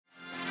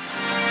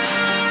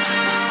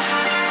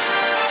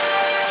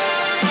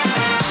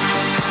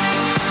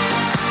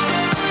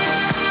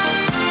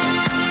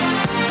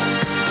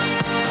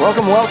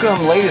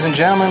Welcome, ladies and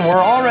gentlemen.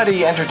 We're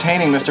already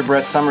entertaining Mr.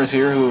 Brett Summers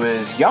here, who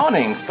is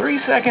yawning 3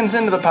 seconds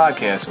into the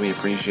podcast. We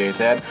appreciate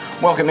that.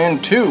 Welcome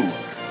into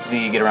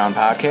the Get Around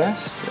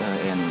podcast,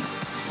 and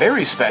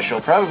very special,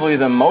 probably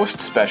the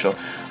most special.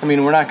 I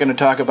mean, we're not going to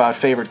talk about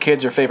favorite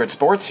kids or favorite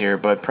sports here,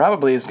 but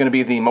probably it's going to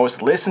be the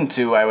most listened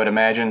to, I would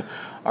imagine,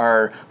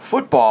 our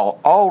football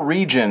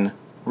all-region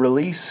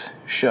release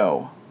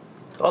show.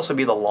 It'll also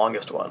be the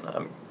longest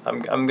one.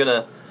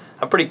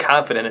 I'm pretty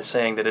confident in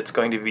saying that it's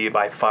going to be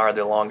by far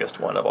the longest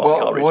one of all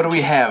the all-region what do we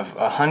teams. have?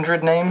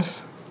 100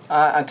 names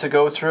to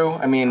go through?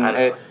 I mean,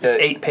 it's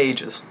 8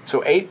 pages.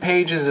 So 8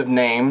 pages of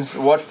names.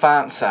 What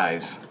font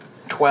size?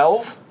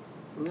 12?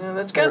 Yeah,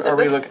 that's kind Are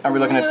we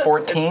looking at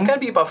 14? It's got to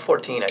be about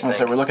 14, I think.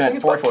 So we're looking at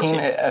 14.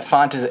 A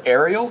font is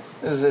Arial?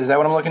 Is that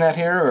what I'm looking at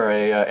here? Or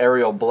a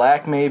Arial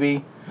Black,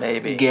 maybe?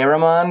 Maybe.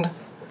 Garamond?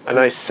 A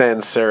nice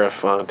sans serif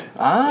font.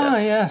 Ah,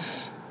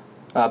 yes.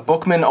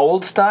 Bookman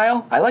Old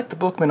Style? I like the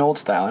Bookman Old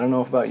Style. I don't know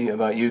about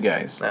you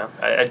guys. No,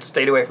 I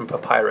stayed away from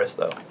papyrus,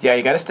 though. Yeah,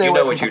 you got to stay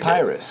away from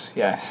papyrus.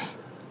 Yes.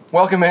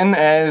 Welcome in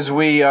as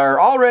we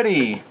are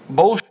already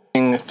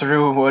bullshitting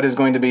through what is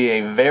going to be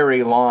a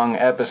very long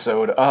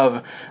episode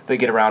of the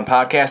Get Around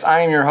podcast. I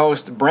am your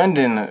host,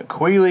 Brendan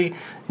Queeley.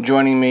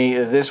 Joining me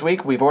this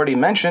week, we've already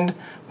mentioned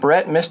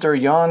Brett, Mr.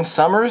 Yawn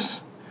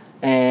Summers,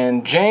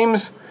 and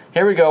James.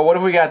 Here we go. What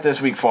have we got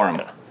this week for him?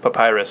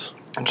 Papyrus.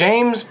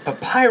 James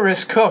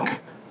Papyrus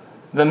Cook,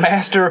 the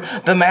master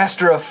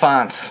of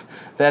fonts.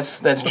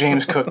 That's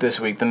James Cook this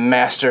week, the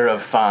master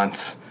of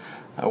fonts.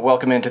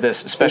 Welcome into this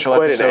special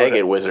episode an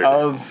agate wizard.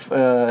 Of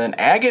an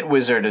agate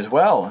wizard as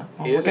well.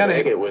 He is an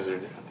agate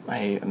wizard.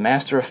 A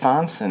master of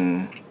fonts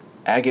and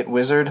agate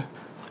wizard.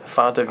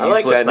 Font of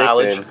useless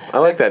knowledge. I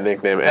like that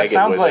nickname.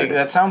 Agate wizard.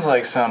 That sounds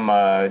like some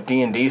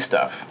D&D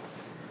stuff.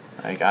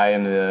 Like I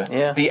am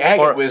the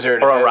agate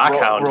wizard. Or a rock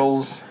hound.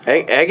 Rolls.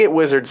 Agate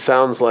wizard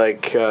sounds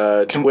like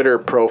Twitter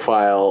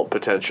profile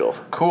potential.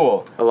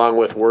 Cool. Along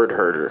with word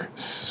herder.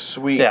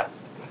 Sweet. Yeah.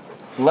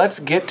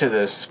 Let's get to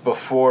this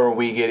before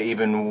we get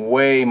even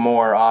way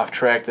more off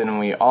track than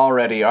we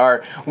already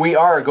are. We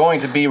are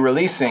going to be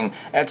releasing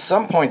at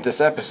some point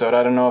this episode,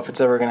 I don't know if it's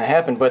ever going to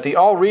happen, but the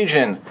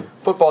all-region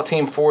football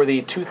team for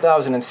the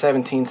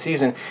 2017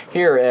 season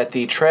here at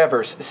the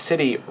Traverse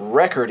City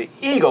Record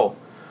Eagle.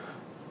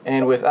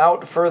 And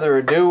without further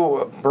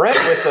ado, Brett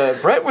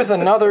with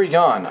another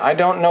yawn. I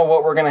don't know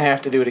what we're going to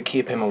have to do to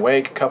keep him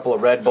awake. A couple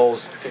of Red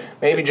Bulls,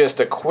 maybe just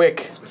a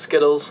quick Some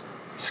Skittles,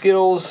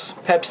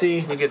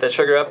 Pepsi. You get that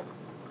sugar up?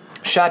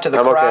 Shot to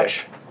the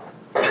crotch.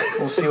 Okay.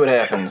 We'll see what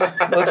happens.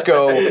 Let's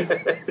go.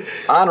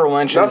 Honorable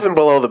mentions. Nothing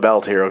below the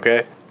belt here,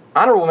 okay?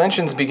 Honorable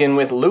mentions begin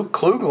with Luke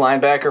Klug,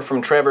 linebacker from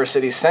Traverse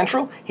City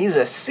Central. He's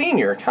a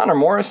senior. Connor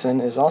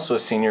Morrison is also a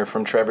senior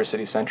from Traverse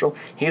City Central.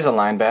 He's a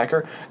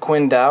linebacker.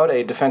 Quinn Dowd,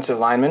 a defensive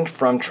lineman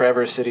from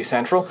Traverse City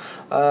Central.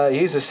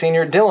 He's a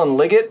senior. Dylan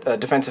Liggett, a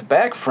defensive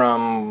back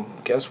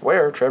from, guess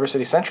where, Traverse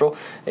City Central.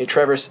 A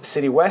Traverse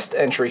City West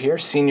entry here.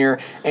 Senior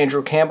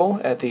Andrew Campbell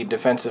at the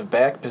defensive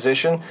back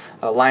position.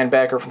 A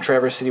linebacker from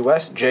Traverse City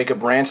West,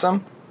 Jacob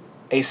Ransom.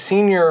 A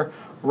senior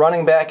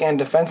running back and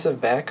defensive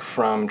back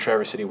from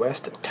Traverse City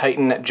West,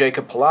 Titan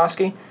Jacob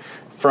Pulaski.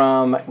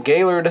 From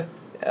Gaylord,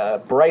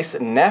 Bryce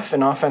Neff,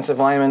 an offensive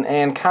lineman,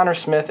 and Connor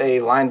Smith, a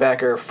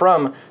linebacker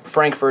from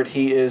Frankfurt.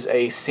 He is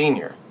a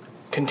senior.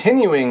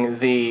 Continuing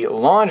the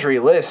laundry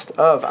list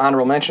of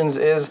honorable mentions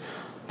is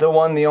the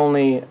one, the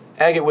only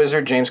agate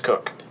wizard, James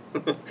Cook.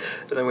 And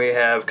then we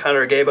have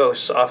Connor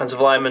Gabos,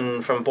 offensive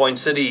lineman from Boyne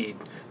City.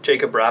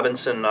 Jacob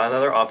Robinson,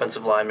 another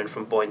offensive lineman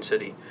from Boyne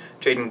City.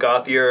 Jaden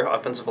Gauthier,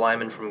 offensive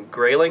lineman from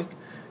Grayling.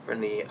 We're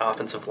in the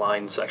offensive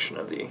line section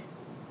of the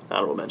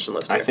honorable mention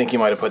list here. I think you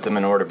might have put them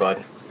in order,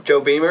 bud.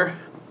 Joe Beamer,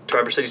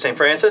 Traverse City St.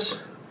 Francis.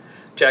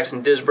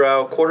 Jackson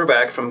Disbrow,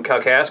 quarterback from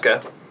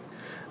Kalkaska.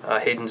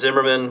 Hayden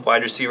Zimmerman,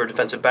 wide receiver,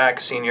 defensive back,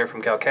 senior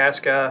from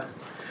Kalkaska.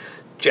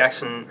 Jake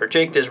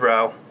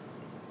Disbrow,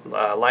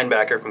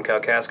 linebacker from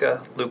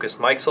Kalkaska. Lucas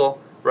Meixel,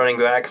 running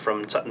back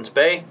from Sutton's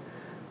Bay.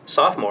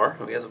 Sophomore,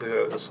 we have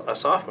a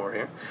sophomore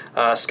here.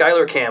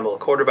 Skylar Campbell,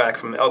 quarterback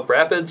from Elk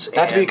Rapids.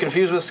 Not to be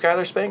confused with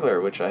Skylar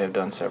Spangler, which I have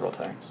done several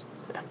times.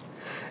 Yeah.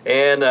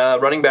 And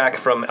running back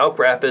from Elk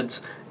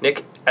Rapids,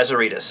 Nick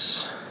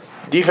Azaritas.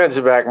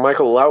 Defensive back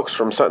Michael Laux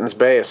from Sutton's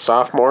Bay, a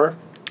sophomore.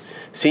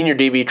 Senior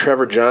DB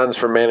Trevor Johns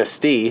from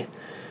Manistee.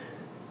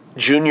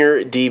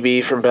 Junior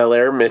DB from Bel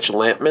Air, Mitch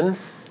Lampman.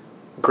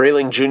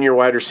 Grayling junior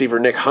wide receiver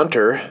Nick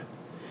Hunter.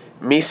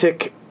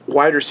 Mesick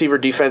wide receiver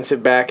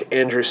defensive back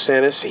Andrew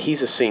Sanis,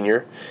 he's a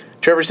senior.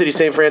 Traverse City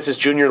St. Francis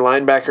junior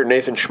linebacker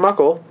Nathan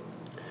Schmuckel.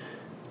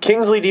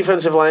 Kingsley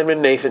defensive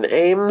lineman Nathan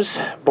Ames.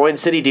 Boyne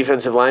City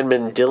defensive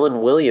lineman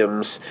Dylan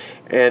Williams.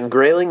 And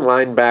Grayling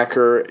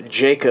linebacker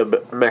Jacob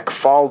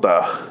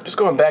McFalda. Just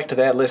going back to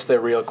that list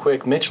there real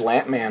quick, Mitch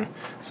Lampman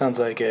sounds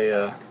like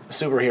a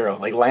superhero.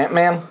 Like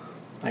Lampman?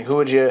 Like, who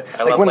would you...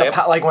 I love Lamp.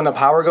 Like when the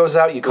power goes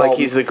out, you call... Like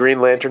he's the Green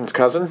Lantern's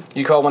cousin?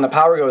 You call... When the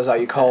power goes out,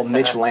 you call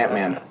Mitch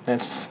Lampman.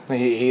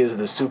 He is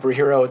the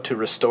superhero to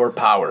restore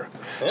power.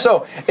 Yeah.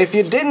 So, if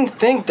you didn't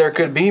think there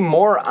could be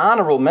more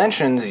honorable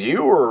mentions,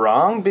 you were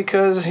wrong,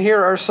 because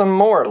here are some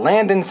more.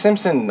 Landon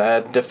Simpson, a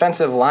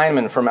defensive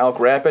lineman from Elk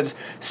Rapids.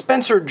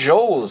 Spencer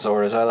Joles,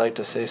 or as I like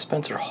to say,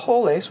 Spencer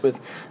Holes, with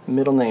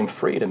middle name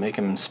Free to make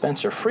him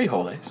Spencer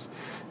Freeholes.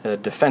 A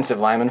defensive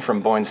lineman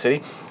from Boyne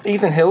City.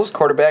 Ethan Hills,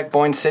 quarterback,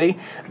 Boyne City.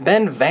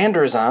 Ben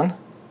Vanderzon,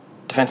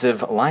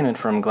 defensive lineman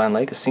from Glen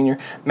Lake, a senior.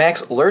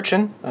 Max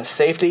Lurchin, a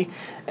safety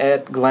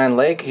at Glen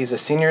Lake. He's a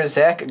senior.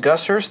 Zach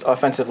Gushurst,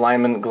 offensive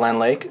lineman, Glen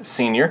Lake,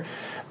 senior.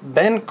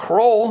 Ben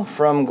Kroll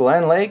from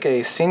Glen Lake,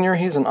 a senior.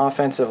 He's an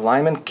offensive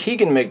lineman.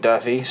 Keegan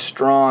McDuffie,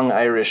 strong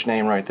Irish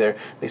name right there.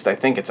 At least I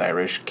think it's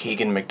Irish.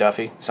 Keegan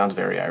McDuffie. Sounds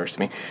very Irish to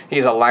me.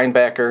 He's a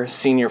linebacker,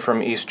 senior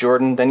from East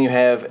Jordan. Then you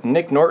have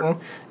Nick Norton,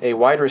 a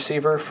wide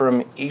receiver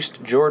from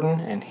East Jordan,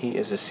 and he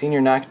is a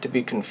senior, not to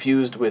be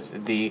confused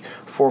with the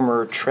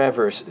former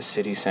Traverse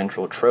City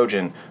Central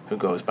Trojan, who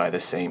goes by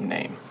the same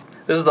name.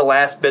 This is the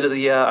last bit of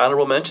the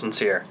honorable mentions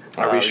here.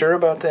 Are we sure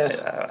about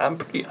that? I'm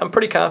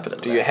pretty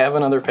confident. Do you have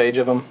another page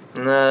of them?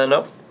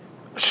 Nope.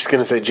 I was just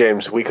going to say,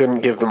 James, we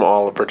couldn't give them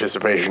all a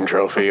participation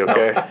trophy,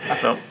 okay?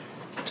 Nope.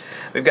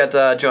 We've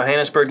got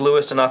Johannesburg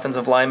Lewis and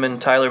offensive lineman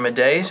Tyler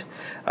Madej,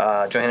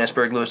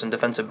 Johannesburg Lewis and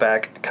defensive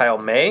back Kyle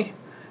May,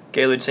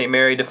 Gaylord St.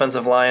 Mary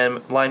defensive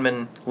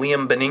lineman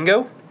Liam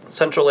Beningo,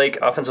 Central Lake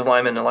offensive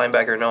lineman and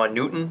linebacker Noah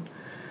Newton,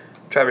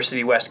 Traverse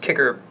City West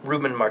kicker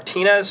Ruben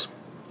Martinez,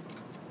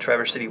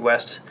 Traverse City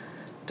West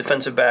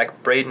defensive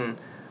back Braden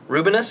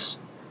Rubinas,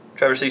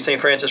 Traverse City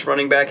St. Francis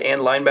running back and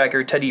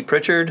linebacker Teddy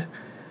Pritchard,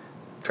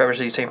 Traverse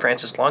City St.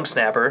 Francis long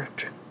snapper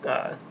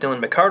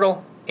Dylan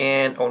McCardle,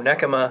 and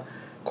Onekama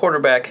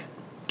quarterback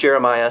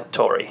Jeremiah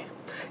Torrey.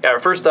 Yeah, our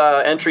first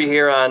entry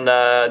here on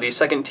the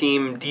second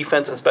team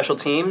defense and special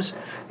teams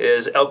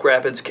is Elk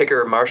Rapids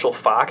kicker Marshall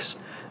Fox.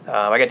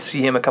 I got to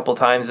see him a couple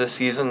times this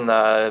season,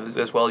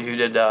 as well as you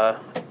did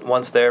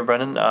once there,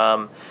 Brennan.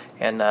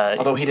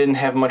 Although he didn't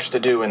have much to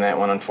do in that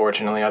one,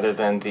 unfortunately, other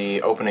than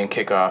the opening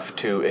kickoff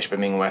to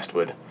Ishpeming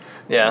Westwood.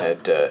 Yeah.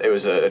 It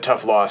was a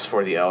tough loss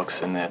for the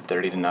Elks in that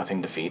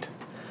 30-0 defeat.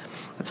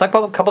 It's like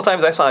a couple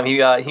times I saw him,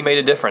 he made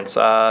a difference.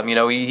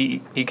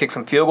 He kicked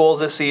some field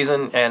goals this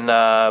season and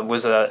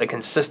was a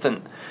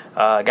consistent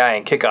guy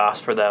in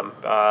kickoffs for them.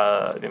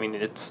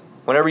 It's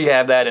whenever you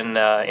have that in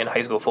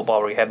high school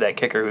football, where you have that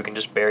kicker who can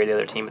just bury the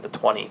other team at the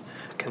 20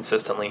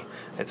 consistently,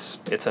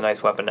 it's a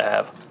nice weapon to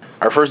have.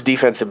 Our first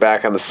defensive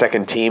back on the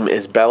second team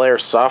is Bel Air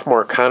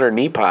sophomore Connor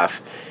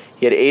Nepoff.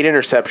 He had 8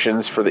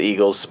 interceptions for the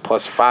Eagles,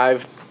 plus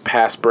 5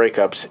 pass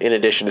breakups, in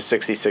addition to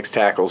 66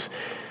 tackles.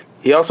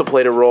 He also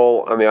played a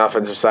role on the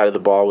offensive side of the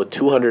ball with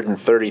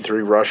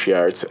 233 rush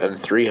yards and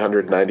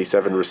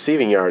 397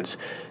 receiving yards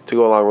to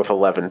go along with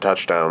 11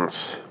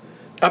 touchdowns.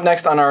 Up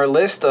next on our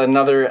list,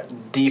 another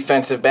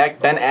defensive back,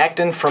 Ben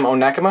Acton from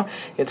Onekama.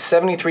 He had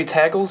 73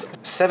 tackles,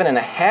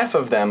 7.5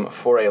 of them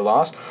for a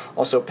loss.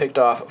 Also picked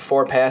off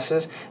 4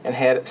 passes and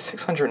had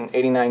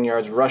 689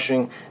 yards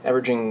rushing,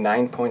 averaging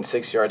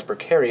 9.6 yards per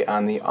carry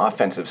on the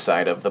offensive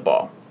side of the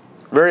ball.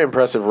 Very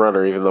impressive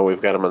runner, even though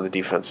we've got him on the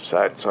defensive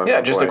side. So yeah,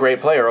 just a great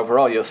player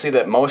overall. You'll see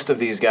that most of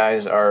these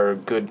guys are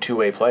good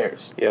two-way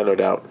players. Yeah, no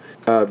doubt.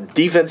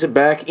 Defensive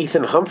back,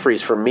 Ethan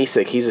Humphreys from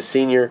Mesick. He's a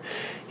senior.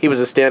 He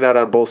was a standout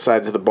on both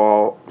sides of the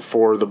ball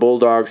for the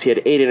Bulldogs. He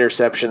had 8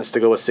 interceptions to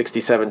go with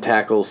 67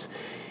 tackles.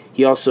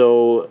 He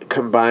also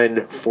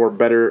combined for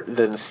better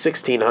than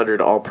 1,600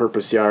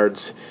 all-purpose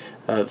yards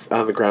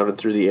on the ground and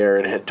through the air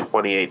and had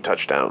 28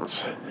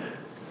 touchdowns.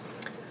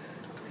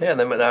 Yeah,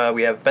 then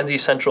we have Benzie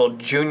Central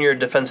junior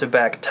defensive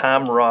back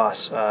Tom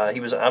Ross. He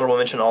was an honorable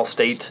mention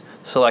All-State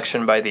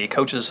selection by the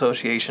Coaches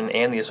Association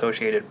and the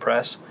Associated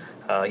Press.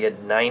 He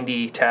had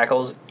 90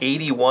 tackles.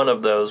 81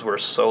 of those were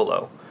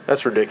solo.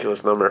 That's a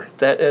ridiculous number.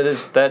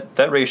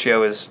 That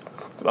ratio is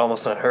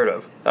almost unheard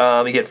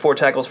of. He had 4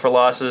 tackles for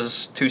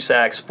losses, 2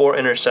 sacks, 4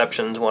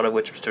 interceptions, one of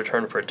which was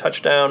returned for a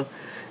touchdown,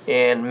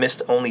 and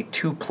missed only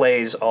 2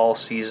 plays all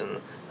season.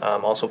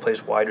 Also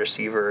plays wide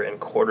receiver and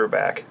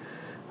quarterback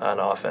on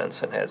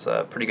offense and has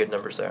pretty good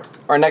numbers there.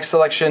 Our next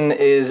selection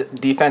is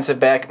defensive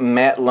back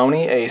Matt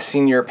Loney, a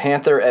senior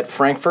Panther at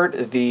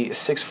Frankfurt. The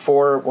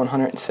 6'4",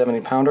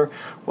 170-pounder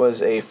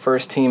was a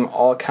first-team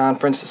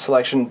all-conference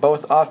selection,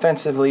 both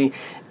offensively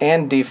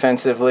and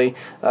defensively.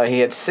 He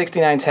had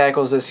 69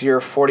 tackles this year,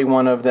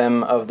 41 of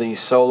them of the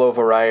solo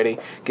variety,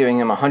 giving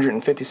him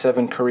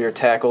 157 career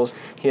tackles.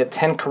 He had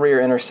 10 career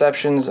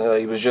interceptions.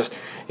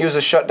 He was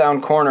a shutdown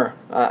corner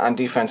on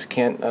defense.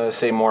 Can't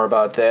say more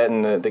about that.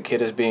 And the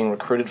kid is being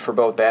recruited for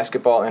both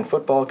basketball and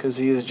football because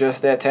he is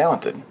just that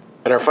talented.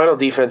 And our final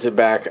defensive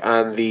back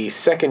on the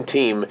second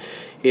team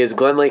is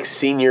Glen Lake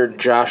senior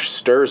Josh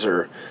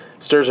Sturzer.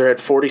 Sturzer had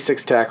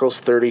 46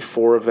 tackles,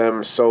 34 of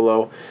them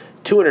solo,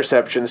 2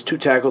 interceptions, 2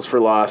 tackles for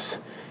loss,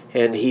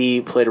 and he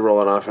played a role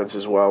on offense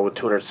as well with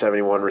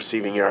 271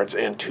 receiving yards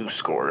and 2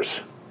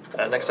 scores.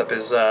 Next up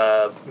is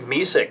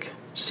Mesick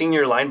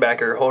senior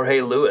linebacker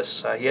Jorge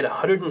Lewis. He had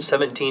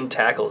 117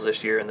 tackles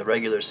this year in the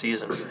regular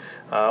season.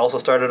 Also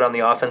started on the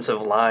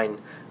offensive line,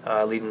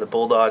 leading the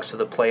Bulldogs to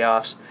the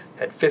playoffs.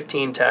 Had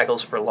 15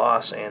 tackles for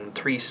loss and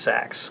 3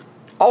 sacks.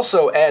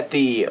 Also at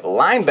the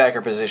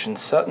linebacker position,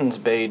 Suttons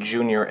Bay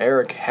junior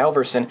Eric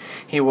Halverson.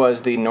 He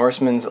was the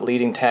Norsemen's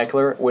leading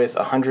tackler with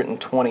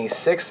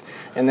 126,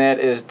 and that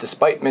is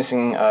despite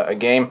missing a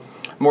game.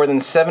 More than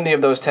 70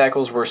 of those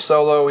tackles were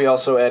solo. He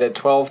also added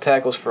 12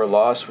 tackles for a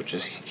loss, which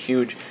is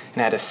huge,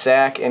 and had a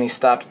sack, and he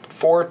stopped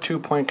 4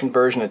 two-point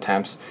conversion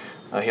attempts.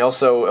 He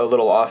also, a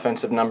little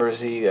offensive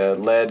numbers, he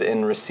led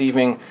in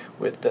receiving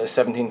with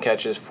 17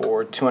 catches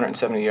for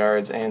 270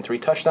 yards and 3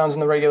 touchdowns in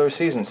the regular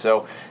season.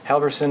 So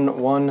Halverson,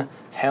 one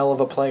hell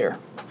of a player.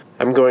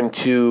 I'm going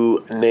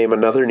to name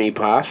another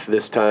Nepoth,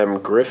 this time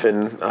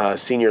Griffin,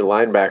 senior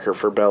linebacker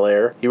for Bel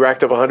Air. He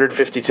racked up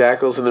 150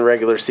 tackles in the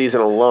regular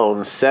season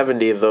alone,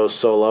 70 of those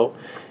solo.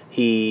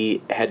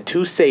 He had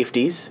 2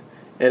 safeties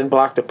and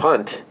blocked a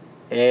punt,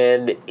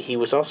 and he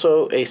was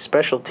also a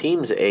special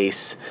teams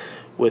ace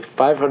with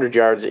 500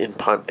 yards in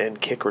punt and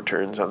kick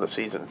returns on the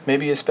season.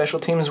 Maybe a special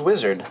teams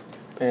wizard,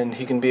 and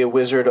he can be a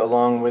wizard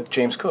along with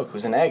James Cook,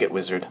 who's an agate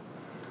wizard.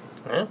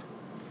 Yeah,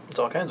 it's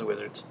all kinds of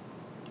wizards.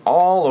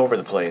 All over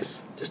the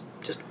place. Just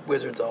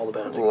wizards all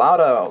about. A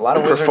lot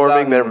of wizards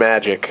performing their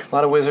magic. A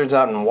lot of wizards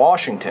out in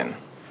Washington.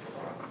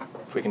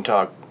 If we can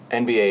talk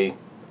NBA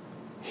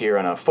here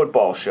on a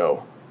football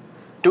show.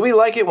 Do we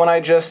like it when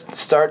I just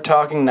start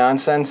talking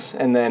nonsense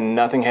and then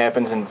nothing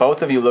happens and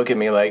both of you look at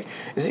me like,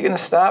 is he going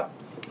to stop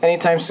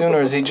anytime soon,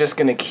 or is he just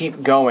going to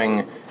keep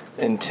going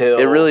until...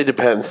 It really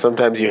depends.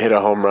 Sometimes you hit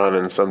a home run,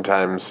 and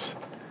sometimes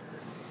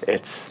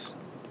it's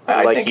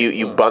like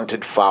you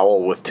bunted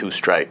foul with 2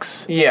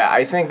 strikes. Yeah,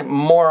 I think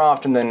more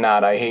often than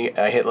not, I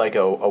hit like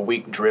a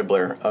weak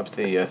dribbler up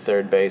the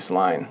third base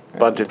line.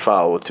 Bunted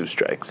foul with 2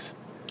 strikes.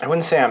 I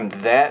wouldn't say I'm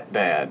that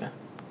bad.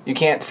 You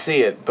can't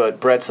see it, but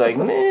Brett's like,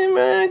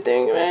 I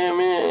think,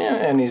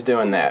 and he's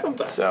doing that.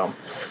 Sometimes. So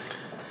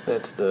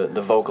that's the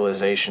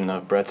vocalization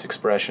of Brett's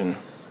expression.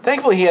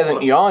 Thankfully, he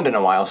hasn't yawned in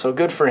a while, so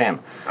good for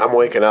him. I'm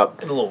waking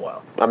up. In a little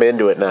while. I'm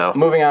into it now.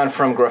 Moving on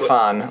from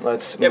Griffon,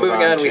 let's move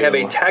on to... we have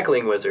a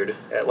tackling wizard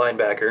at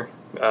linebacker.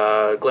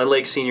 Glen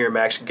Lake senior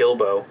Max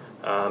Gilbo.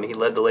 He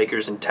led the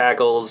Lakers in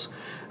tackles,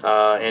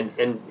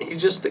 and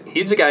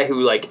he's a guy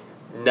who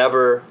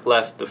never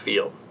left the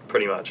field,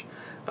 pretty much.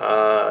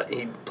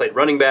 He played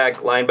running back,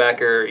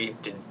 linebacker. He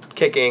did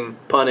kicking,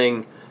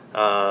 punting.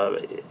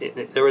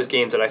 There was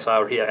games that I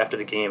saw where he, after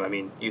the game, I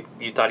mean,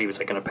 you thought he was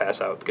going to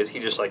pass out because he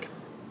just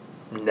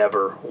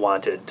never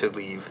wanted to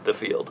leave the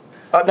field.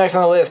 Up next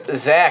on the list,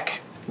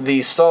 Zach,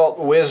 the Salt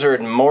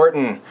Wizard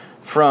Morton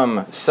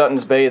from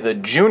Suttons Bay, the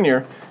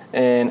junior,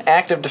 an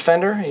active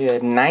defender. He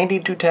had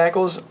 92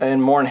 tackles,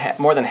 and more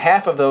than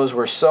half of those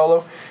were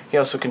solo. He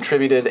also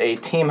contributed a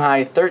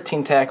team-high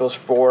 13 tackles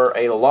for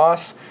a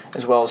loss,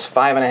 as well as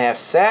 5.5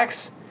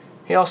 sacks.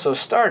 He also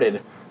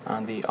started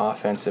on the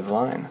offensive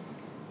line.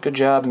 Good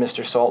job,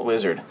 Mr. Salt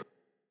Wizard.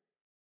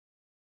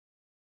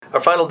 Our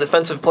final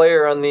defensive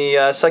player on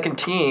the second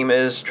team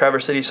is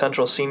Traverse City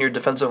Central senior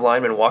defensive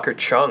lineman Walker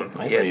Chung.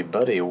 My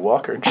buddy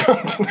Walker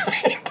Chung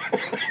tonight.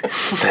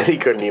 He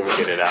couldn't even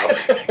get it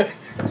out.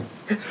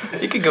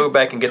 You could go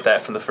back and get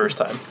that from the first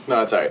time.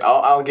 No, it's all right.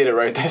 I'll get it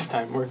right this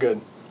time. We're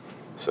good.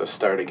 So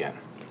start again.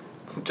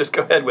 Just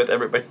go ahead with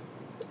everybody.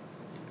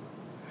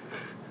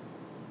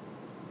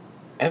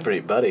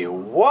 Everybody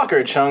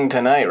Walker Chung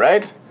tonight,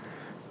 right?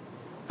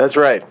 That's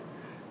right.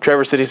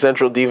 Traverse City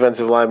Central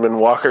defensive lineman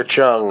Walker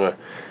Chung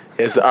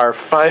is our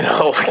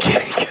final...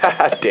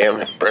 God damn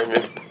it,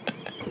 Brendan.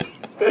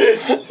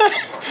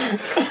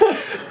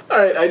 All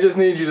right, I just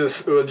need you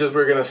to...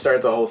 we're going to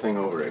start the whole thing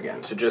over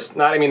again. So just...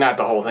 not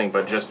the whole thing,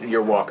 but just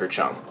your Walker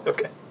Chung.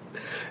 Okay.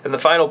 And the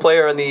final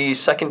player on the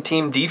second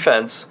team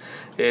defense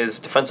is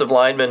defensive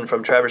lineman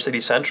from Traverse City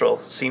Central,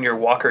 senior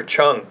Walker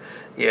Chung.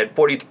 He had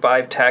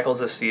 45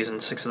 tackles this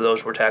season. 6 of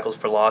those were tackles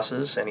for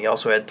losses, and he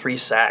also had 3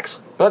 sacks.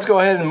 Let's go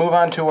ahead and move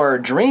on to our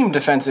dream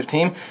defensive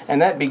team,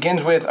 and that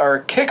begins with our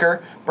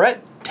kicker.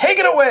 Brett, take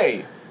it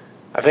away!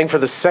 I think for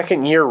the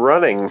second year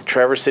running,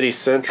 Traverse City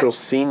Central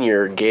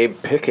senior Gabe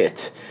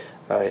Pickett,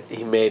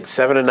 he made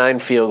 7 of 9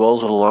 field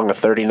goals with a long of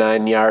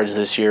 39 yards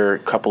this year. A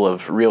couple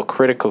of real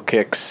critical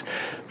kicks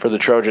for the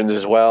Trojans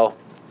as well.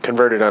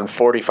 Converted on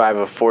 45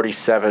 of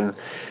 47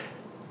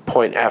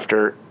 point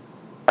after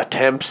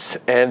attempts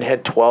and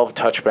had 12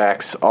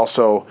 touchbacks.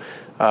 Also,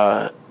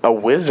 a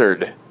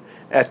wizard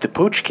at the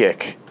pooch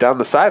kick down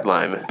the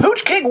sideline.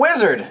 Pooch kick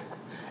wizard!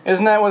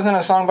 Wasn't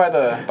a song by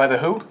the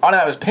Who? Oh, no,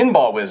 that was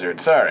Pinball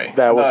Wizard, sorry.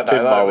 That was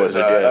Pinball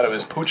Wizard, yes. I thought it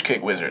was Pooch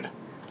kick wizard.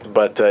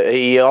 But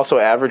he also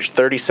averaged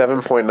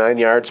 37.9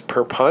 yards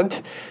per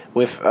punt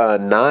with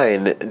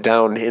 9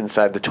 down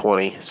inside the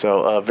 20.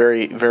 So a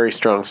very, very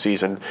strong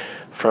season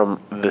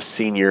from the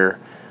senior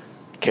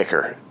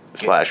kicker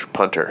 /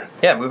 punter.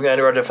 Yeah, moving on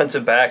to our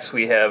defensive backs,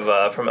 we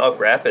have from Elk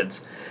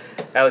Rapids,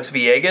 Alex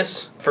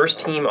Villegas, first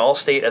team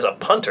All-State as a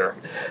punter.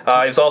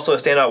 He was also a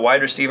standout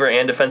wide receiver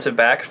and defensive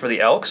back for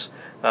the Elks.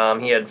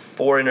 He had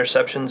 4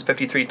 interceptions,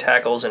 53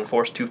 tackles, and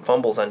forced 2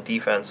 fumbles on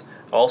defense.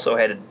 Also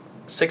had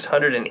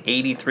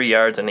 683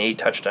 yards and 8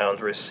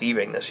 touchdowns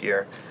receiving this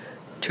year.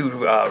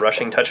 2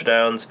 rushing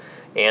touchdowns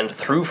and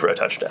threw for a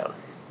touchdown.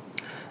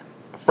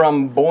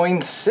 From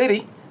Boyne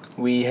City,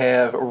 we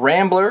have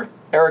Rambler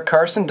Eric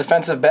Carson,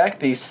 defensive back.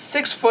 The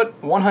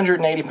 6-foot,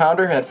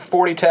 180-pounder had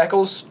 40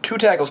 tackles, 2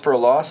 tackles for a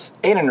loss,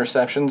 8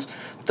 interceptions,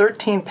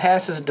 13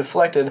 passes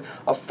deflected,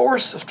 a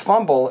forced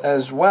fumble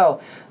as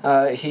well.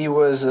 He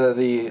was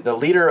the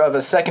leader of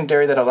a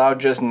secondary that allowed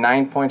just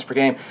 9 points per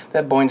game.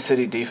 That Boyne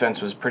City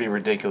defense was pretty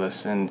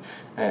ridiculous, and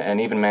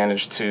even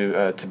managed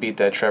to beat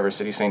that Traverse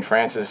City St.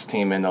 Francis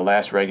team in the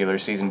last regular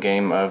season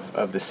game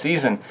of the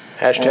season.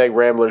 Hashtag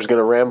Ramblers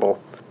gonna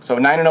ramble. So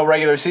 9-0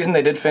 regular season,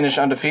 they did finish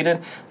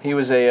undefeated. He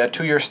was a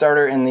 2-year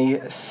starter in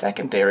the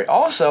secondary.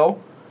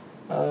 Also,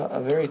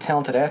 a very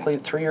talented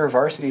athlete, 3-year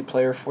varsity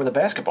player for the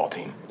basketball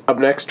team. Up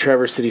next,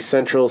 Traverse City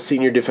Central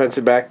senior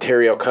defensive back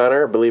Terry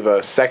O'Connor, I believe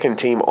a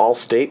second-team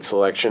All-State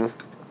selection.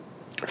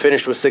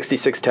 Finished with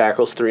 66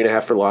 tackles,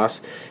 3.5 for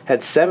loss.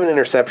 Had 7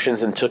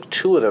 interceptions and took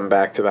 2 of them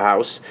back to the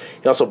house.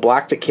 He also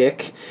blocked a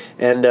kick,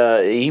 and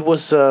he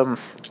was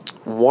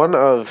one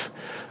of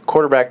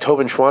quarterback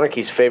Tobin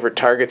Schwanecke's favorite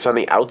targets on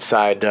the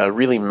outside.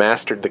 Really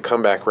mastered the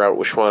comeback route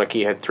with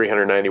Schwanecke, had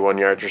 391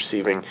 yards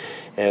receiving,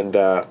 and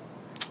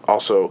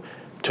also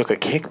took a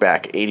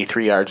kickback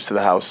 83 yards to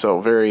the house.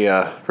 So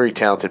very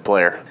talented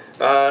player.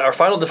 Our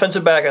final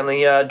defensive back on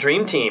the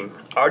Dream Team,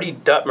 Artie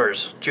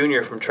Duttmers,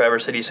 Jr. from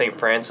Traverse City St.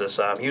 Francis.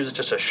 He was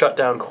just a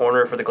shutdown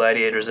corner for the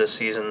Gladiators this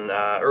season.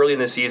 Early in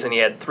the season, he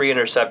had 3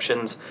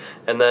 interceptions,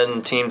 and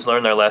then teams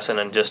learned their lesson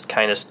and just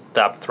kind of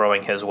stopped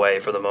throwing his way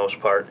for the most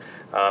part.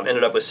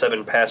 Ended up with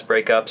 7 pass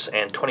breakups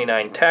and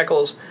 29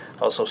 tackles.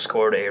 Also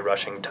scored a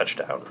rushing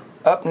touchdown.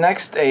 Up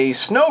next, a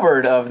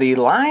snowbird of the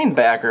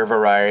linebacker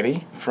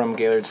variety from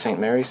Gaylord St.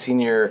 Mary,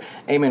 senior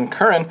Eamon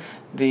Curran.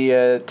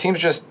 The teams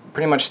just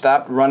pretty much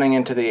stopped running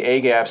into the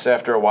A-gaps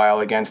after a while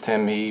against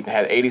him. He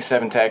had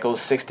 87 tackles,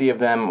 60 of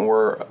them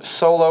were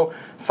solo,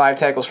 5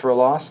 tackles for a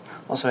loss.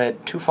 Also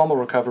had 2 fumble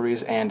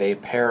recoveries and a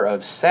pair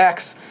of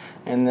sacks,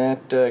 and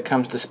that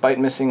comes despite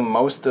missing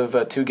most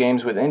of 2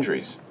 games with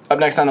injuries. Up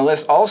next on the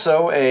list,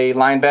 also a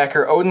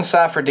linebacker, Odin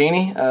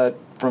Safradini,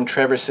 from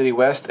Traverse City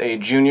West, a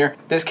junior.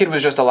 This kid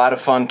was just a lot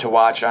of fun to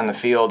watch on the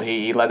field.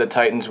 He led the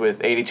Titans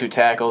with 82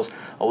 tackles,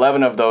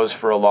 11 of those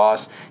for a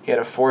loss. He had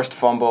a forced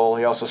fumble.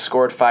 He also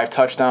scored 5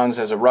 touchdowns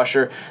as a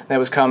rusher. That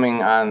was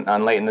coming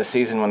on late in the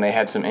season when they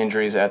had some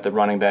injuries at the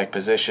running back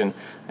position,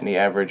 and he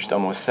averaged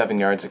almost 7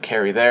 yards a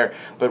carry there.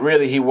 But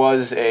really, he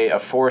was a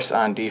force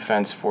on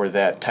defense for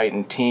that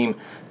Titan team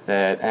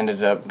that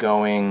ended up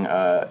going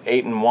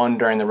 8-1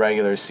 during the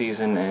regular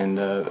season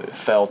and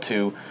fell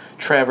to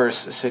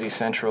Traverse City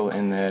Central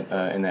in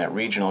that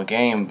regional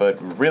game.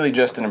 But really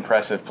just an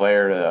impressive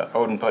player.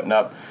 Odin putting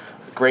up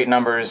great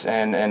numbers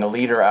and a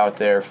leader out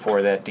there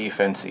for that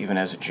defense even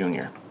as a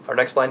junior. Our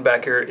next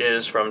linebacker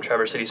is from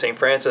Traverse City St.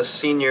 Francis,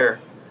 senior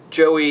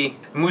Joey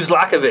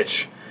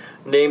Muzlakovic,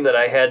 name that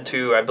I had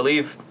to, I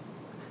believe,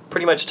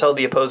 pretty much tell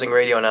the opposing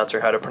radio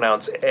announcer how to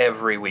pronounce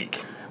every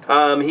week.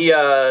 He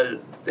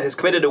has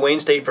committed to Wayne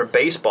State for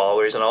baseball,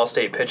 where he's an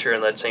all-state pitcher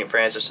and led St.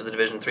 Francis to the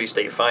Division III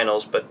state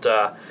finals. But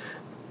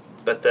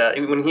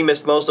when he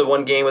missed most of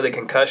one game with a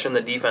concussion,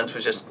 the defense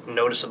was just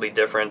noticeably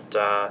different.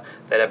 That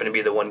happened to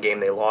be the one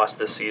game they lost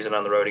this season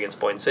on the road against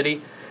Boyne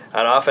City.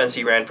 On offense,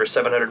 he ran for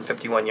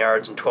 751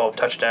 yards and 12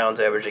 touchdowns,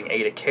 averaging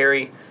 8 a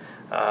carry.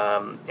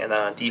 And then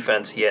on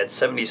defense, he had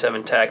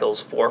 77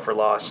 tackles, 4 for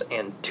loss,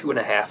 and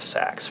 2.5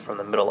 sacks from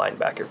the middle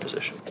linebacker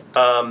position.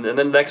 And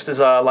then next is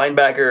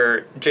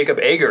linebacker Jacob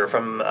Ager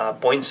from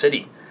Boyne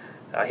City.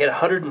 He had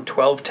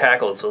 112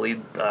 tackles to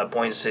lead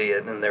Boyne City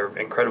in their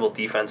incredible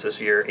defense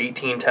this year.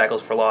 18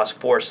 tackles for loss,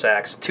 4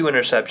 sacks, 2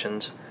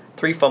 interceptions,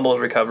 3 fumble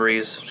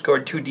recoveries,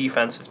 scored 2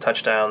 defensive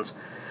touchdowns.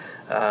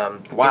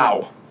 Wow.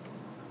 Wow.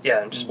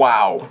 Yeah.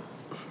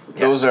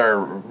 Those are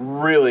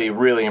really,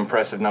 really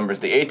impressive numbers.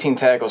 The 18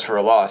 tackles for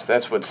a loss,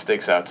 that's what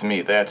sticks out to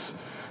me. That's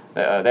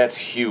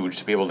huge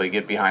to be able to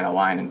get behind the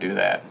line and do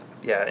that.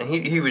 Yeah, and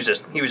he was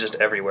just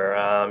everywhere.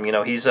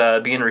 He's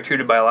being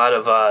recruited by a lot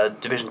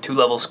of Division II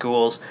level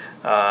schools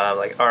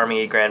like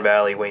Army, Grand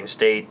Valley, Wayne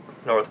State,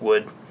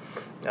 Northwood,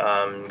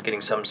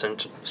 getting some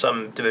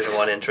Division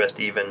I interest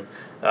even,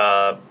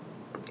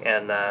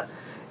 and I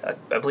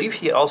believe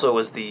he also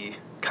was the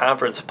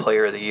Conference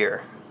Player of the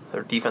Year,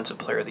 or Defensive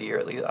Player of the Year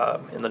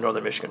in the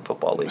Northern Michigan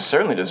Football League.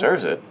 Certainly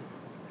deserves it.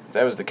 If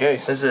that was the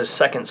case. This is his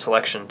second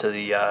selection to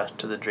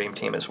the Dream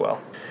Team as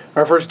well.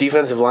 Our first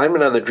defensive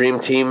lineman on the Dream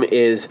Team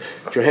is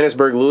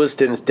Johannesburg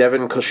Lewiston's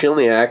Devin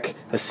Koshilniak,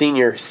 a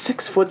senior,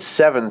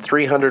 6'7",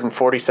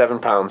 347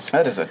 pounds.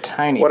 That is a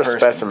tiny What a person.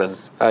 specimen.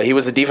 He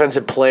was the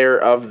Defensive Player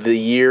of the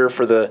Year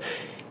for the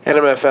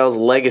NMFL's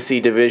Legacy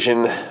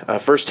Division,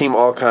 first-team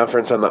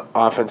All-Conference on the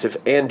offensive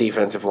and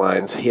defensive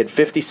lines. He had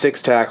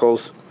 56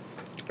 tackles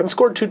and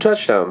scored 2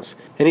 touchdowns.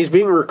 And he's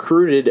being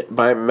recruited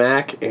by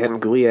MAC and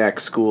GLIAC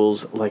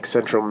schools like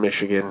Central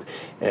Michigan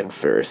and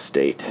Ferris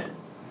State.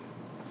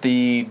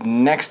 The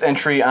next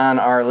entry on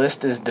our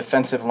list is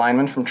defensive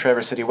lineman from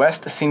Traverse City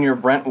West, senior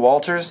Brent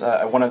Walters.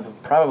 One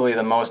of probably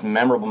the most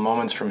memorable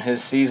moments from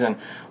his season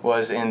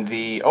was in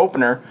the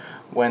opener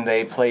when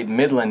they played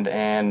Midland,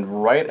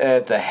 and right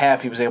at the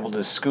half he was able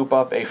to scoop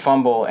up a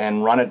fumble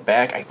and run it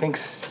back, I think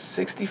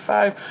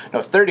 35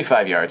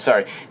 yards,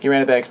 sorry. He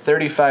ran it back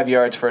 35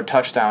 yards for a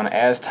touchdown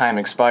as time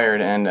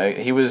expired, and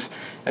he was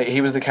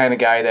the kind of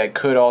guy that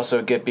could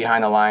also get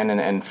behind the line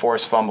and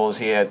force fumbles.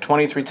 He had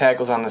 23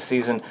 tackles on the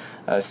season,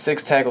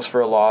 6 tackles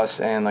for a loss,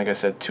 and like I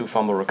said, 2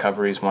 fumble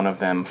recoveries, one of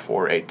them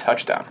for a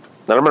touchdown.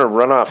 Then I'm going to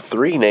run off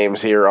 3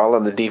 names here, all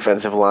on the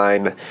defensive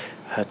line,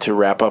 to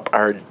wrap up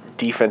our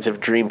defensive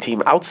dream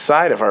team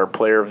outside of our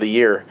player of the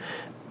year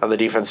on the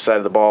defensive side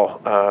of the ball.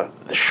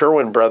 The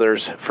Sherwin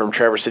brothers from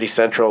Traverse City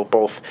Central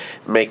both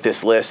make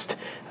this list.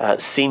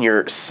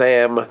 Senior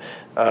Sam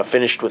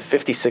finished with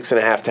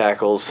 56.5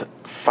 tackles,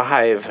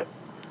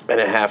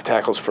 5.5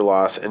 tackles for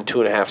loss, and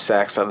 2.5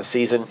 sacks on the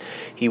season.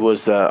 He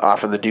was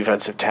often the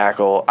defensive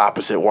tackle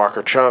opposite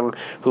Walker Chung,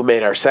 who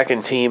made our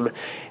second team.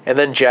 And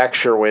then Jack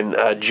Sherwin,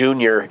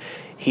 Jr.,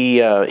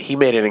 he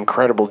made an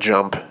incredible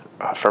jump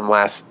from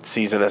last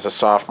season as a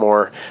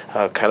sophomore,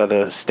 kind of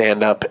the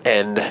stand-up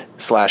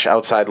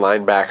end/outside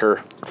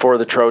linebacker for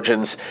the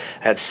Trojans.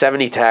 Had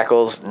 70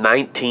 tackles,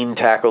 19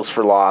 tackles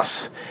for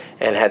loss,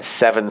 and had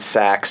 7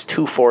 sacks,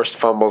 2 forced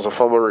fumbles, a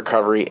fumble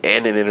recovery,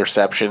 and an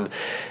interception.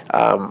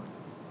 And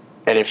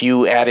if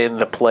you add in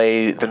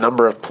the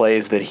number of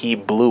plays that he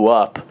blew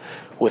up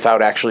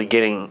without actually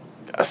getting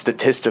a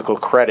statistical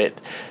credit,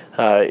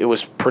 it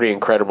was pretty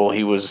incredible.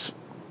 He was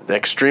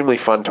extremely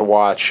fun to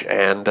watch,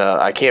 and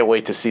I can't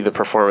wait to see the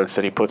performance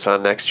that he puts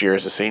on next year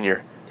as a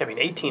senior. I mean,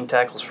 18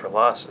 tackles for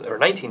loss, or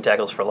 19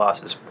 tackles for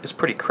loss is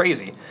pretty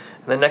crazy.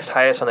 And the next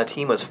highest on the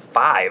team was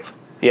 5.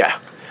 Yeah.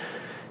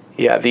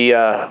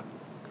 The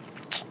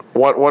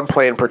one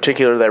play in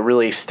particular that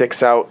really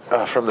sticks out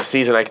from the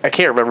season, I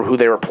can't remember who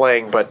they were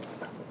playing, but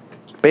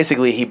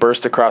basically, he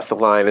burst across the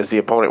line as the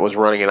opponent was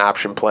running an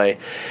option play.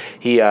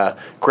 He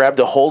grabbed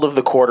a hold of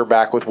the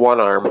quarterback with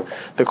one arm.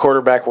 The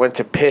quarterback went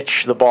to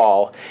pitch the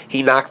ball.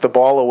 He knocked the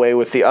ball away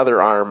with the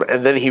other arm,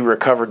 and then he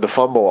recovered the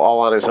fumble all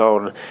on his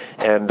own.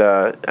 And,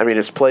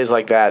 it's plays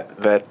like that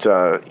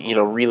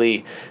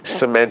really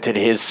cemented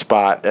his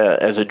spot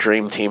as a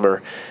dream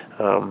teamer.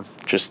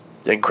 Just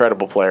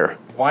incredible player.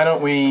 Why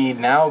don't we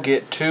now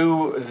get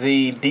to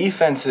the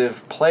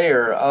defensive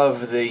player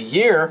of the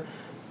year?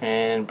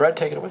 And Brett,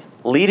 take it away.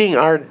 Leading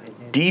our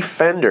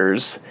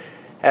defenders,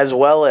 as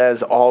well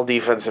as all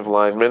defensive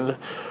linemen,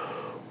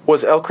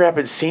 was Elk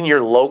Rapids senior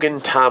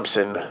Logan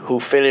Thompson, who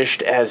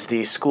finished as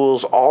the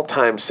school's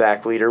all-time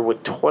sack leader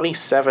with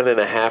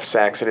 27.5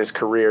 sacks in his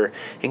career,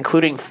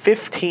 including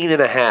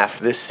 15.5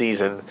 this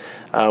season,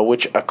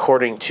 which,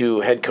 according to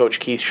head coach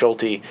Keith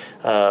Schulte,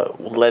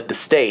 led the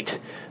state.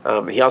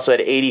 He also had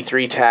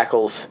 83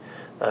 tackles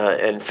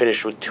and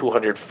finished with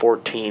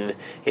 214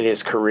 in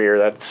his career.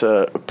 That's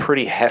a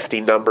pretty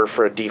hefty number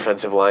for a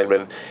defensive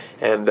lineman.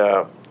 And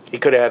he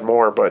could have had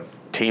more, but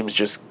teams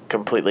just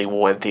completely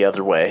went the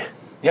other way.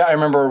 Yeah, I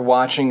remember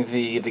watching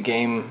the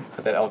game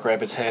that Elk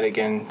Rapids had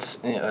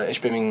against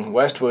Ishpeming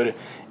Westwood,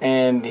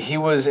 and he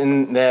was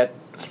in that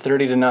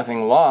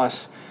 30-0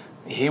 loss.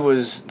 He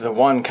was the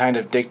one kind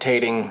of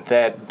dictating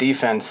that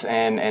defense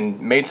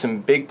and made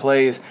some big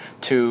plays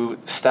to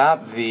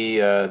stop the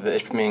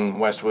Ishpeming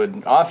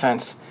Westwood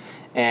offense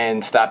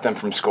and stop them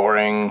from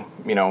scoring,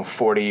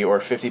 40 or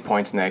 50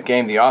 points in that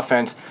game. The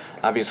offense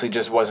obviously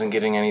just wasn't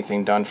getting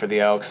anything done for the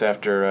Elks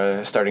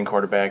after starting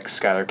quarterback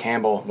Skylar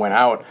Campbell went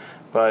out,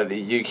 but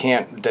you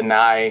can't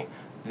deny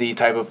the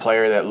type of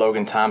player that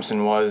Logan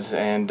Thompson was,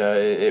 and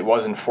it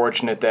was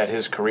unfortunate that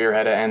his career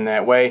had to end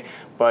that way,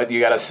 but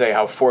you got to say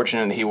how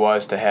fortunate he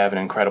was to have an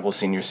incredible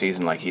senior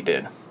season like he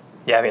did.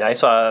 Yeah, I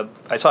saw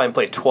him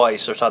play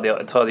twice, or saw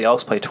the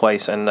Elks play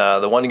twice, and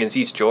the one against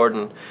East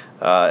Jordan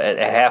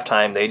at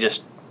halftime, they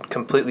just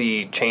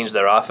completely changed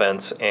their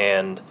offense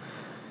and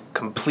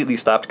completely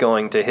stopped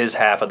going to his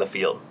half of the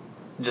field.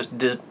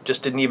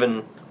 Just didn't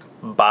even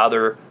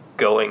bother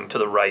going to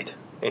the right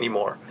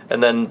anymore.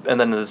 And then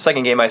the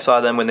second game I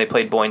saw them when they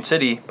played Boyne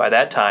City, by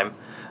that time,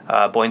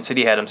 Boyne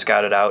City had him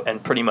scouted out,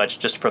 and pretty much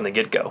just from the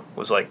get-go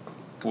was like,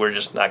 we're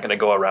just not going to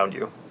go around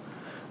you.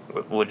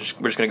 We're just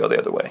going to go the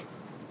other way.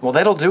 Well,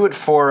 that'll do it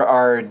for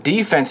our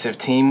defensive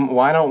team.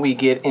 Why don't we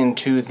get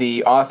into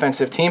the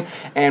offensive team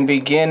and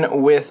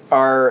begin with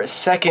our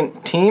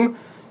second team?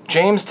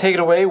 James, take it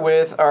away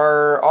with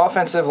our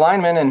offensive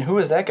lineman, and who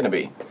is that going to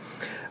be?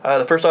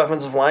 The first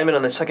offensive lineman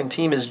on the second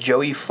team is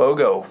Joey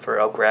Fogo for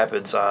Elk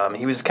Rapids.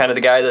 He was kind of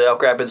the guy that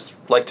Elk Rapids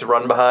liked to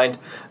run behind,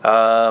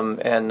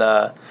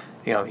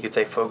 you could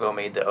say Fogo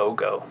made the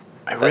O-go.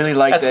 I really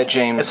like that,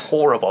 James. It's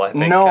horrible, I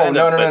think. No.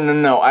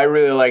 I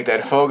really like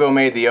that. Fogo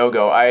made the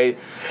O-go. I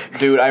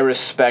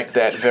respect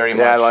that very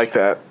much. Yeah, I like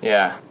that.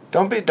 Yeah.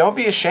 Don't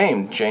be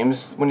ashamed,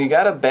 James. When you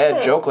got a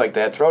bad joke like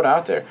that, throw it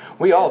out there.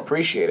 We all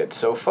appreciate it.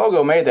 So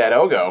Fogo made that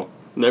O-go.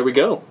 There we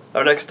go.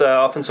 Our next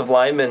offensive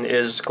lineman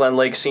is Glen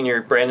Lake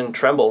senior Brandon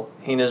Tremble.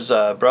 He and his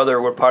brother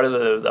were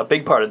a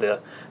big part of the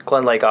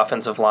Glen Lake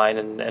offensive line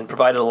and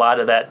provided a lot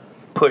of that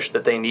push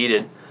that they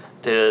needed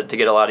to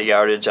get a lot of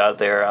yardage out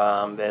there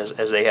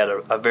as they had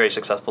a very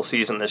successful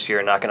season this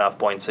year, knocking off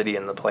Boyne City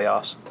in the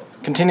playoffs.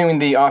 Continuing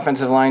the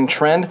offensive line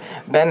trend,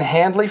 Ben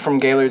Handley from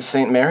Gaylord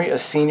St. Mary, a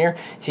senior.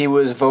 He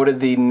was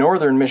voted the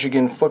Northern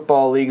Michigan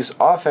Football League's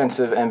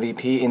offensive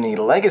MVP in the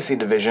Legacy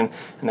Division,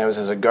 and that was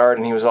as a guard,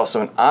 and he was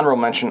also an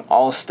honorable mention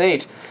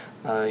All-State.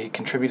 He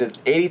contributed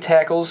 80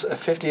 tackles,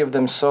 50 of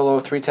them solo,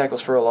 3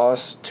 tackles for a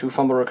loss, 2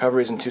 fumble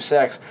recoveries, and 2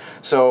 sacks.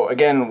 So,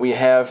 again, we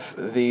have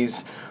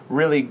these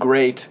really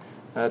great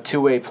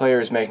two-way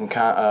players making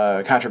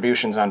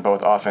contributions on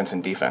both offense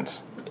and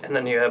defense. And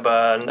then you have,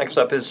 next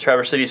up is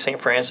Traverse City St.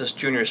 Francis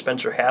Jr.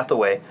 Spencer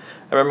Hathaway.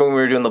 I remember when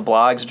we were doing the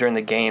blogs during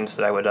the games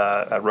that I would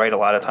write a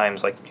lot of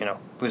times, like,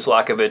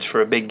 Buzlakovich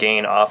for a big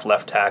gain off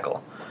left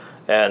tackle.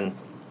 And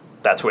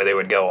that's where they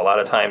would go a lot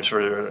of times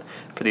for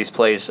these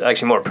plays.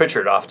 Actually, more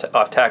Pritchard off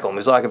tackle,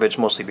 Buzlakovich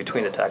mostly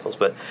between the tackles.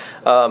 But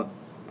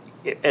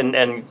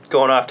and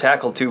going off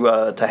tackle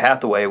to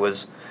Hathaway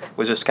was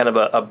just kind of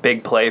a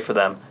big play for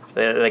them.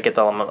 They get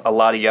them a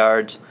lot of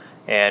yards,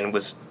 and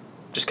was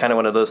just kind of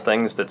one of those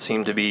things that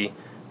seemed to be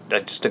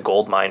just a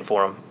gold mine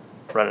for him,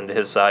 running to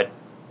his side.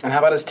 And how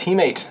about his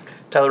teammate?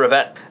 Tyler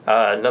Rivette,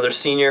 another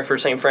senior for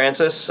St.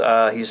 Francis.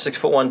 He's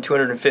 6'1",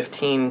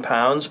 215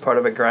 pounds, part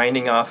of a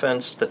grinding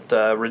offense that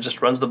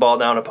just runs the ball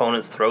down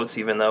opponents' throats,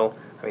 even though,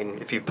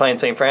 if you play in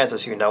St.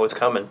 Francis, you know it's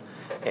coming,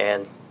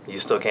 and you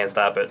still can't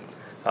stop it.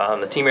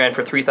 The team ran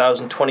for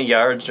 3,020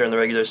 yards during the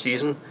regular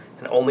season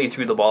and only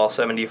threw the ball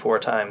 74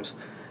 times.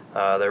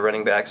 Their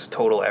running backs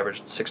total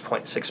averaged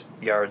 6.6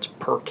 yards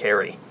per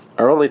carry.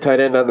 Our only tight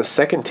end on the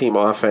second team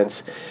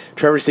offense,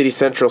 Traverse City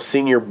Central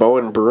senior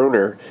Bowen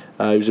Bruner.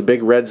 He was a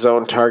big red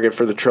zone target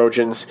for the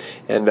Trojans,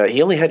 and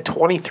he only had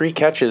 23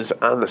 catches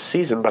on the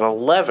season, but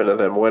 11 of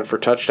them went for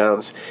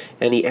touchdowns,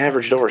 and he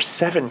averaged over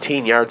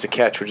 17 yards a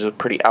catch, which is a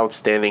pretty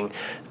outstanding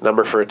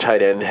number for a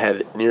tight end.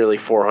 Had nearly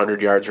 400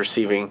 yards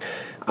receiving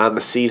on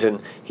the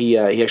season. He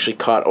actually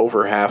caught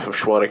over half of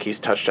Schwaneke's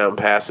touchdown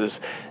passes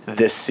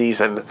this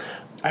season.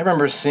 I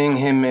remember seeing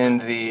him in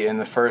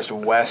the first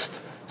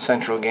West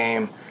Central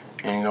game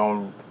and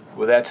going,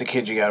 well, that's a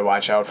kid you got to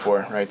watch out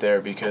for right there,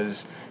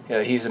 because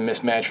he's a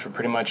mismatch for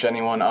pretty much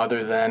anyone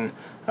other than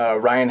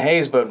Ryan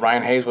Hayes, but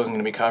Ryan Hayes wasn't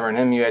going to be covering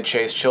him. You had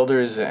Chase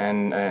Childers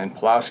and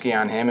Pulowski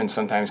on him, and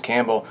sometimes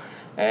Campbell,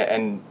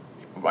 and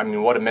what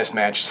a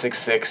mismatch.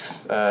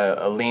 6'6",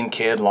 a lean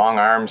kid, long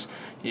arms.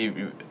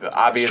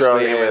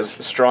 Obviously it was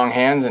strong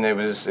hands, and it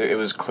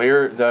was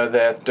clear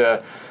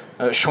that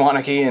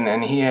Schwaneke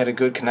and he had a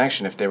good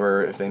connection if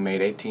they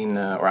made 18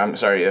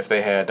 if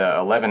they had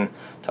 11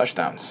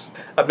 touchdowns.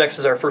 Up next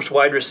is our first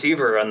wide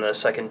receiver on the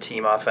second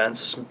team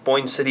offense,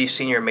 Boyne City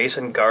senior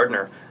Mason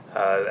Gardner.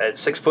 At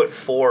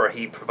 6'4",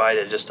 he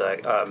provided just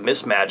a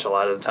mismatch a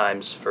lot of the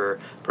times for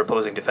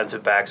opposing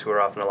defensive backs who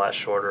are often a lot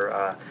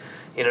shorter.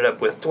 He ended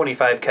up with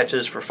 25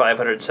 catches for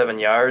 507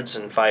 yards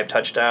and 5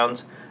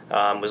 touchdowns.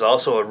 Was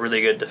also a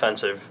really good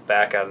defensive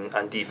back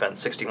on defense,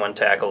 61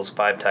 tackles,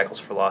 5 tackles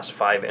for loss,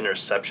 5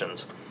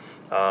 interceptions.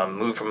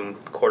 Moved from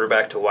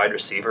quarterback to wide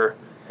receiver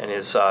in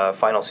his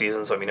final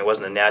season, so it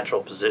wasn't a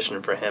natural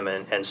position for him,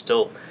 and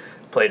still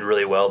played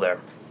really well there.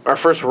 Our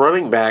first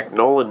running back,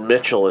 Nolan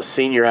Mitchell, a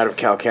senior out of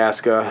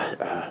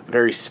Kalkaska,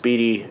 very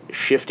speedy,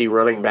 shifty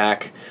running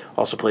back,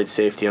 also played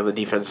safety on the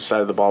defensive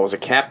side of the ball, was a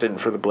captain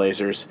for the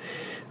Blazers.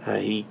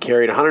 He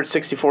carried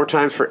 164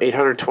 times for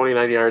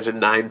 829 yards and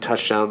 9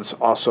 touchdowns.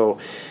 Also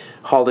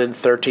hauled in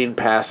 13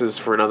 passes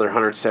for another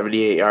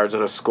 178 yards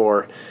and a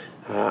score.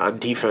 On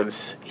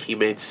defense, he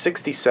made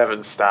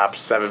 67 stops,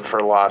 7 for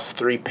a loss,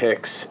 3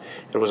 picks.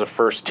 It was a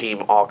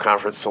first-team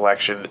all-conference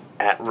selection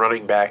at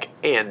running back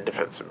and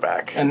defensive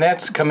back. And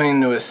that's coming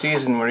into a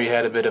season where he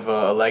had a bit of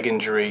a leg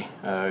injury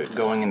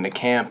going into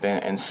camp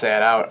and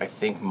sat out, I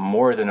think,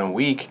 more than a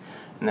week.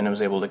 And then it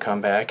was able to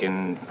come back,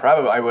 and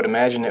probably I would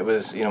imagine it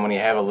was, when you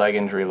have a leg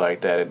injury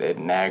like that, it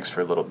nags for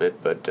a little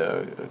bit, but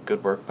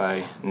good work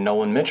by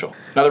Nolan Mitchell.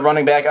 Another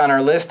running back on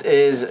our list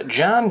is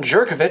John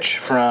Jerkovich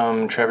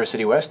from Traverse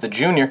City West, the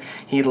junior.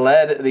 He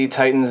led the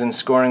Titans in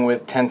scoring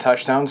with 10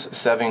 touchdowns,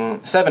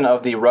 7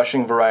 of the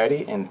rushing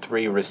variety and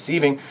 3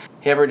 receiving.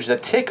 He averaged a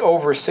tick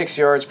over 6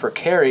 yards per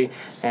carry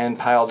and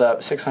piled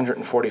up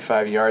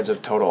 645 yards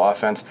of total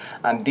offense.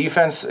 On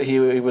defense, he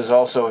was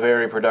also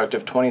very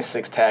productive,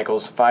 26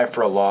 tackles, 5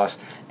 for a loss,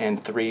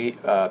 and 3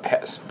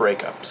 pass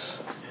breakups.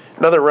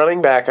 Another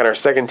running back on our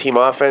second-team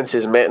offense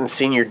is Manton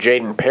senior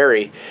Jaden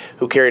Perry,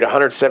 who carried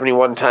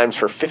 171 times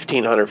for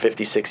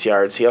 1,556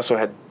 yards. He also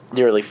had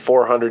nearly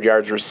 400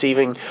 yards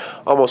receiving,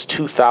 almost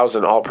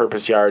 2,000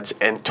 all-purpose yards,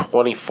 and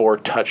 24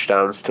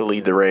 touchdowns to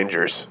lead the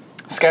Rangers.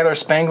 Skylar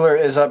Spangler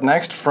is up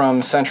next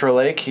from Central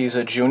Lake. He's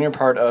a junior,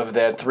 part of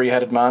that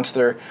three-headed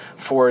monster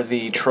for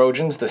the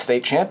Trojans, the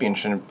state champion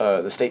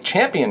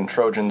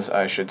Trojans,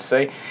 I should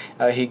say.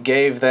 He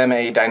gave them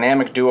a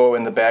dynamic duo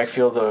in the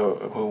backfield,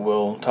 who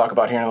we'll talk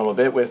about here in a little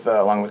bit,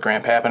 along with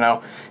Grant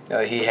Papineau.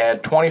 He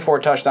had 24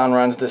 touchdown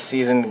runs this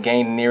season,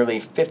 gained nearly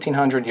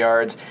 1,500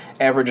 yards,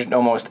 averaged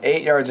almost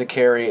 8 yards a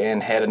carry,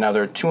 and had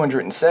another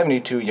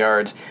 272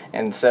 yards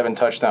and 7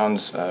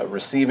 touchdowns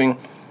receiving.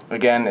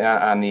 Again,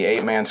 on the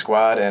 8-man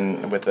squad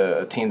and with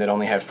a team that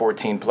only had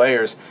 14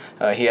 players,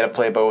 he had to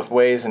play both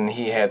ways, and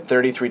he had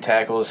 33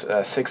 tackles,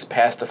 6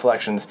 pass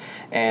deflections,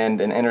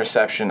 and an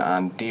interception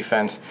on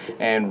defense,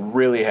 and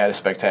really had a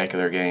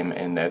spectacular game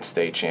in that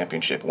state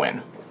championship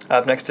win.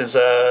 Up next is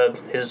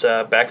his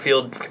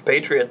backfield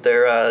compatriot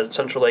there,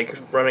 Central Lake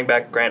running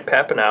back Grant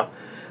Papineau.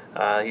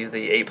 He's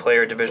the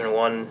 8-player Division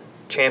I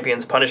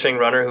champions punishing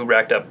runner who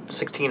racked up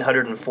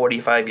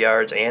 1,645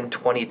 yards and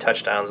 20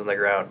 touchdowns on the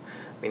ground.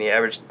 I mean, he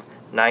averaged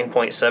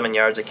 9.7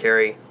 yards a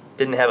carry,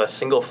 didn't have a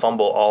single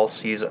fumble all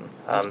season.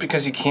 That's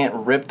because you can't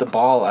rip the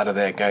ball out of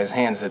that guy's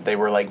hands. That they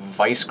were like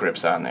vice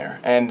grips on there.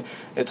 And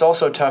it's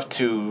also tough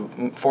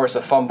to force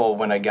a fumble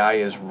when a guy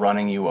is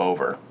running you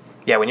over.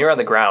 Yeah, when you're on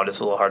the ground, it's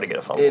a little hard to get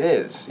a fumble. It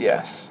is,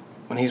 yes.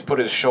 When he's put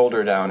his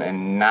shoulder down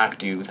and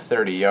knocked you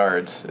 30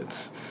 yards,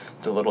 it's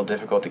a little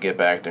difficult to get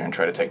back there and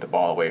try to take the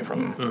ball away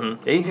from him.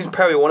 Mm-hmm. He's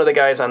probably one of the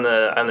guys on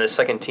the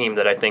second team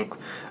that I think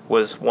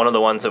was one of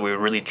the ones that we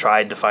really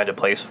tried to find a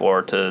place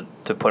for to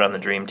put on the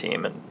dream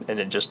team, and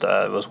it just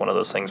was one of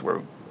those things where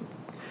we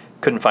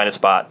couldn't find a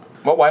spot.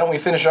 Well, why don't we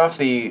finish off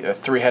the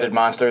three-headed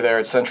monster there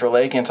at Central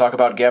Lake and talk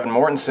about Gavin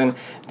Mortensen,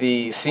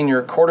 the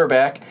senior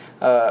quarterback.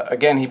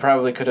 Again, he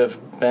probably could have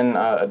been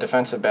a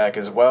defensive back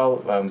as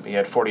well. He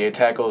had 48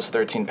 tackles,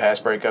 13 pass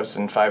breakups,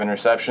 and 5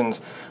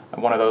 interceptions.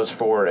 One of those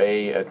for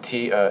a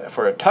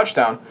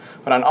touchdown.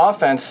 But on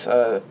offense,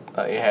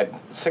 he had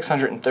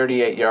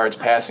 638 yards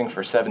passing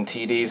for 7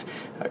 TDs,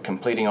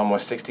 completing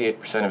almost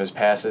 68% of his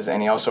passes,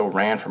 and he also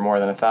ran for more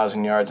than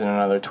 1,000 yards and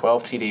another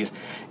 12 TDs.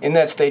 In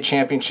that state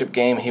championship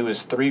game, he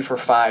was 3 for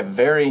 5,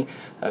 3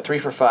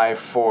 for 5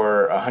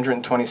 for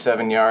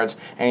 127 yards,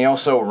 and he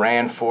also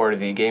ran for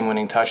the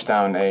game-winning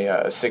touchdown,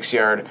 a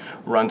 6-yard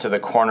run to the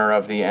corner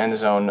of the end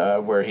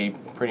zone where he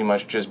pretty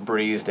much just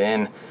breezed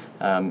in.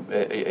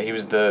 He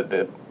was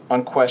the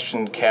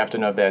unquestioned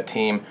captain of that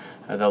team,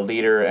 the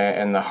leader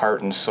and the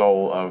heart and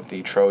soul of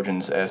the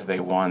Trojans as they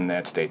won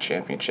that state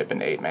championship in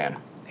 8-man.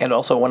 And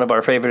also one of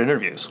our favorite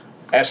interviews.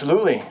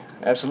 Absolutely.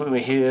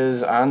 He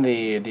is on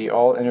the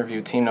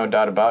all-interview team, no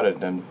doubt about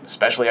it, and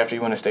especially after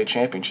you win a state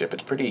championship.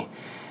 It's pretty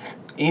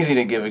easy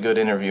to give a good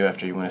interview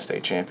after you win a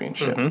state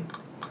championship.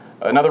 Mm-hmm.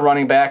 Another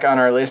running back on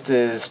our list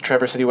is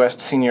Traverse City West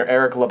senior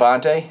Eric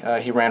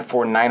Labonte. He ran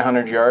for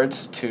 900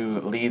 yards to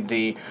lead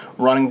the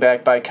running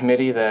back by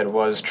committee that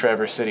was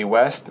Traverse City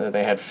West.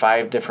 They had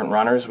 5 different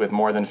runners with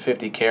more than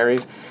 50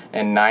 carries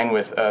and 9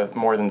 with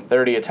more than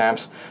 30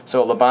 attempts.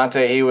 So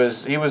Labonte, he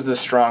was the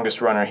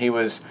strongest runner. He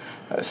was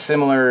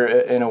similar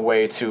in a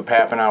way to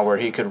Papineau, where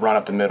he could run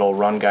up the middle,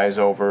 run guys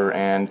over,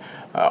 and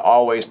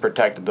always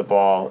protected the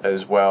ball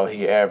as well.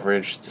 He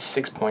averaged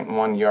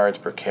 6.1 yards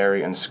per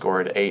carry and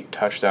scored 8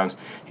 touchdowns.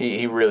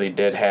 He really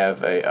did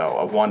have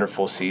a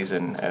wonderful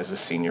season as a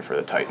senior for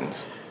the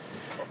Titans.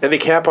 And to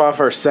cap off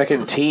our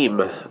second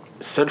team,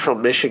 Central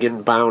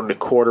Michigan-bound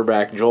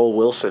quarterback Joel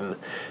Wilson,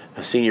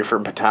 a senior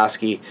from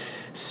Petoskey,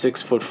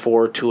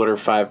 6'4",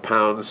 205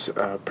 pounds,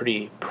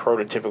 pretty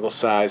prototypical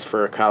size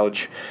for a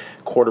college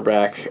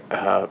quarterback.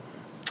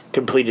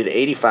 Completed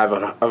 85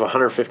 of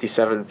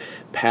 157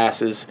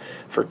 passes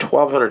for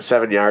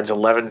 1,207 yards,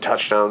 11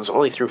 touchdowns,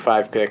 only threw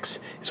 5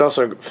 picks. He's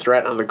also a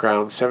threat on the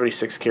ground,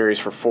 76 carries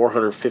for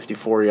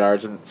 454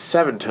 yards and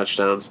 7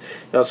 touchdowns.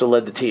 He also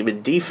led the team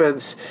in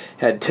defense,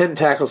 had 10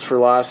 tackles for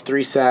loss,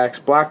 3 sacks,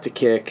 blocked a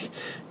kick,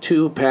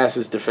 2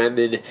 passes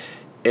defended,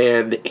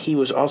 and he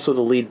was also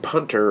the lead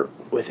punter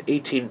with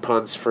 18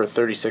 punts for a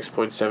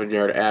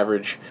 36.7-yard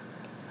average.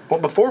 Well,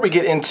 before we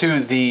get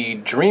into the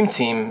Dream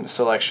Team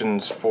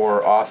selections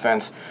for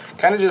offense,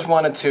 kind of just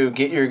wanted to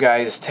get your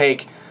guys'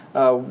 take.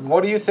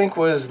 What do you think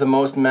was the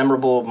most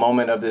memorable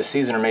moment of this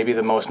season, or maybe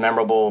the most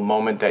memorable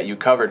moment that you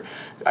covered?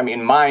 I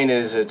mean, mine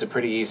is, it's a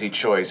pretty easy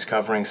choice.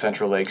 Covering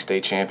Central Lake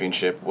State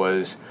Championship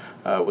was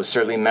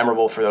certainly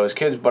memorable for those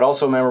kids, but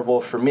also memorable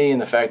for me in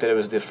the fact that it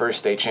was the first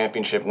state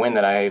championship win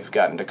that I've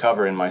gotten to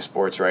cover in my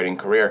sports writing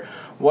career.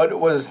 What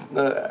was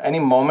any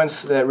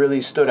moments that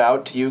really stood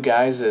out to you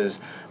guys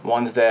as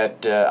ones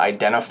that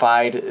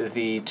identified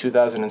the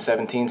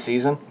 2017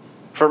 season?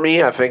 For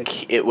me, I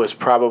think it was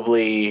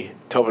probably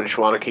Tobin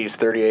Schwaneke's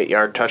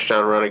 38-yard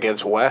touchdown run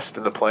against West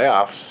in the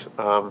playoffs.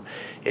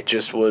 It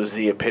just was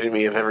the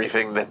epitome of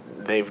everything that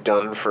they've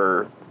done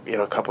for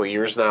a couple of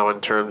years now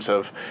in terms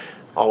of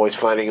always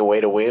finding a way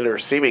to win, or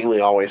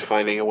seemingly always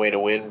finding a way to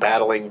win,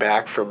 battling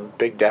back from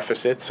big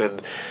deficits.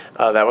 And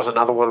that was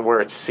another one where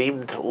it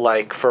seemed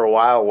like for a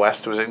while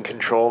West was in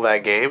control of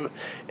that game,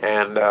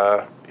 and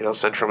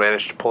Central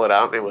managed to pull it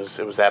out. And it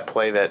was that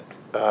play that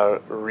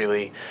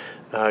really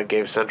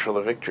gave Central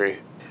the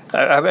victory.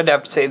 I would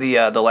have to say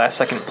the last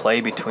second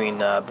play between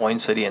Boyne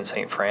City and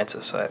St.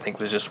 Francis, I think,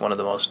 was just one of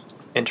the most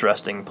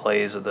interesting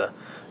plays of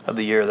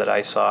the year that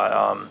I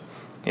saw.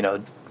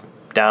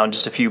 Down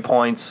just a few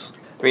points.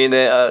 I mean,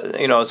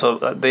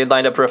 they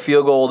lined up for a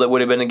field goal that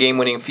would have been a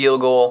game-winning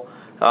field goal,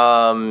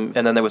 and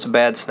then there was a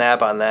bad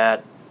snap on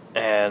that,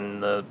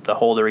 and the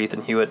holder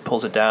Ethan Hewitt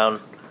pulls it down,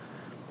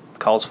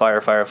 calls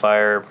fire,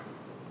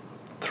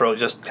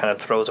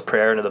 throws a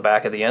prayer into the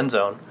back of the end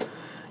zone.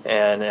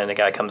 And the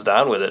guy comes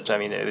down with it. I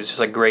mean, it was just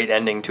a great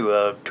ending to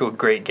a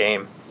great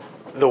game.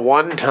 The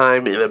one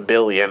time in a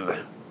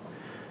billion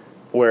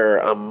where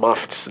a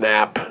muffed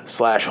snap /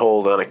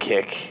 hold on a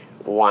kick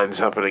winds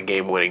up in a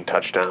game-winning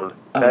touchdown.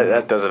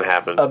 That doesn't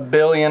happen. A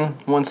billion,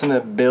 once in a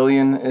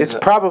billion. Is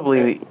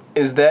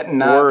that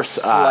not worse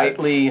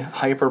slightly odds?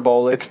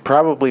 Hyperbolic? It's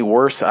probably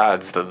worse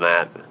odds than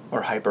that.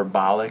 Or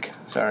hyperbolic.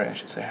 Sorry, I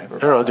should say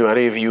hyperbolic. I don't know. Do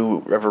any of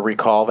you ever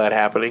recall that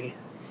happening?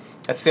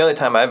 That's the only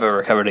time I've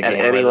ever covered a game.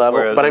 At any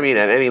level? But I mean,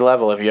 at any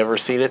level, have you ever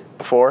seen it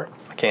before?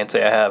 I can't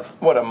say I have.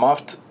 What, a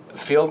muffed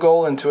field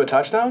goal into a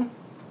touchdown?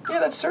 Yeah,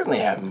 that certainly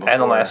happened before.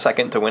 And the last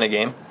second to win a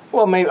game?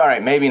 Well,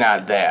 maybe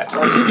not that.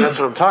 That's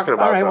what I'm talking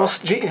about.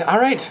 All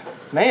right,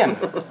 man,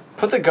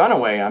 put the gun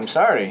away. I'm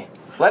sorry.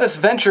 Let us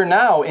venture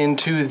now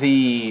into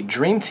the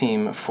dream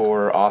team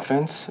for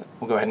offense.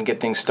 We'll go ahead and get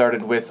things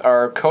started with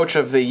our coach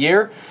of the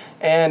year.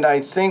 And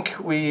I think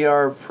we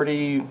are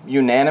pretty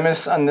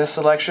unanimous on this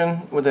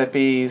selection. Would that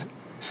be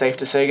safe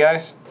to say,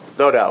 guys?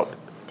 No doubt.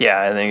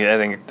 Yeah, I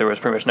think there was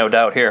pretty much no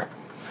doubt here.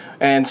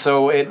 And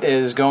so it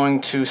is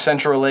going to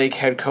Central Lake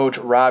head coach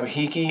Rob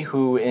Hickey,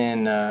 who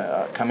in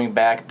coming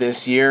back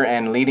this year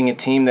and leading a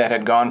team that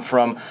had gone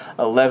from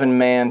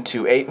 11-man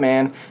to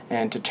 8-man,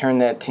 and to turn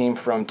that team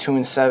from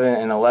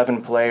 2-7 and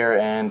 11 player,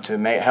 and to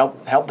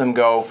help them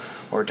go,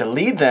 or to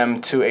lead them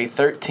to a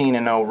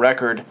 13-0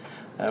 record.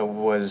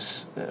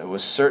 Was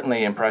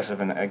certainly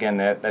impressive, and again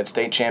that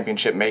state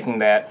championship, making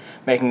that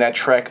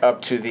trek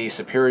up to the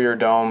Superior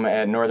Dome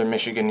at Northern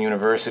Michigan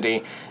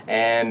University,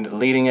 and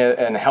leading it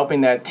and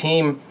helping that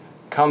team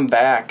come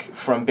back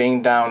from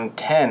being down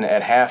 10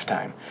 at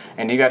halftime.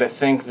 And you got to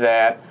think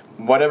that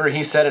whatever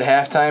he said at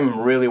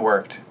halftime really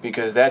worked,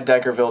 because that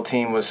Deckerville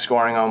team was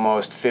scoring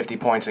almost 50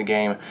 points a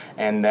game,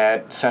 and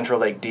that Central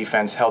Lake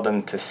defense held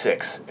them to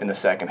 6 in the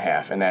second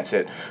half, and that's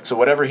it. So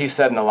whatever he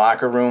said in the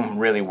locker room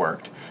really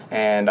worked.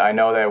 And I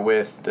know that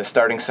with the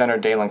starting center,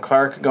 Dalen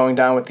Clark, going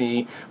down with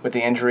the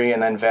injury,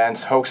 and then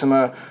Vance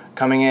Hoeksema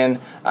coming in,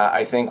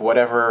 I think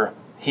whatever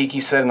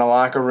Hickey said in the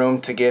locker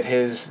room to get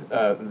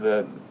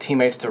the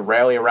teammates to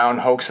rally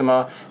around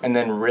Hoeksema and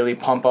then really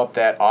pump up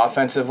that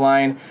offensive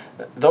line,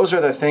 those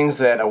are the things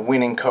that a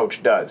winning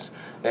coach does.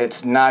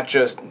 It's not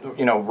just,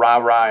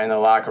 rah-rah in the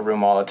locker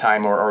room all the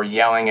time, or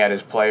yelling at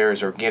his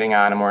players or getting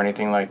on them or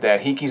anything like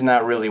that. Hickey's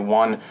not really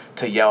one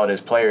to yell at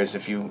his players.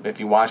 If you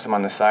watch him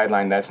on the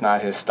sideline, that's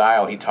not his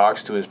style. He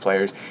talks to his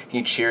players.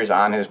 He cheers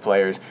on his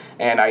players.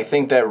 And I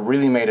think that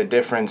really made a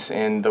difference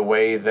in the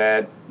way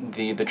that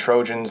the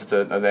Trojans,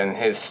 then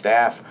his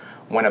staff,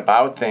 went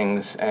about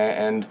things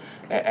and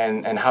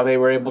how they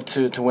were able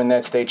to win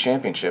that state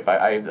championship.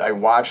 I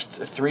watched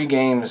 3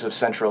 games of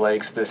Central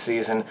Lakes this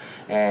season,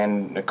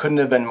 and I couldn't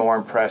have been more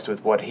impressed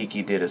with what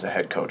Hickey did as a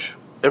head coach.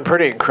 And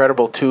pretty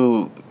incredible,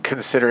 too,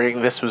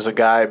 considering this was a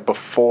guy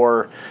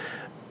before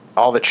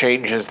all the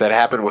changes that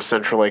happened with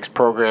Central Lakes'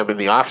 program in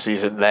the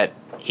offseason, that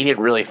he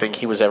didn't really think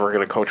he was ever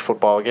going to coach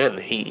football again.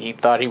 He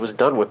thought he was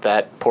done with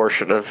that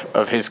portion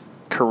of his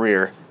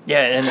career.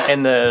 Yeah,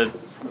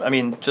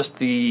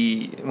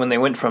 when they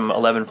went from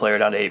 11 player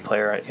down to 8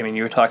 player,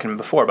 you were talking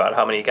before about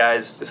how many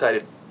guys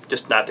decided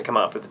just not to come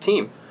out for the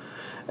team.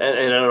 And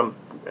I don't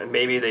know,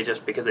 maybe they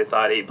just, because they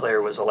thought 8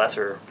 player was a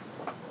lesser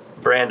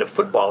brand of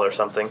football or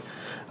something.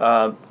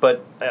 To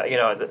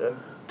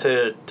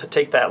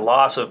take that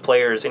loss of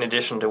players in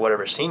addition to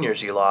whatever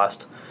seniors you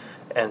lost,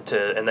 and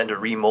then to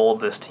remold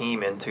this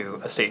team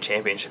into a state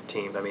championship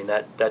team,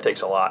 that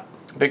takes a lot.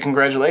 Big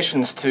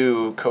congratulations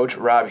to Coach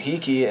Rob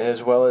Hickey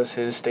as well as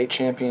his state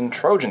champion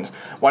Trojans.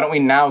 Why don't we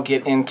now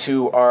get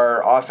into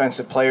our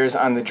offensive players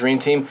on the Dream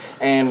Team,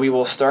 and we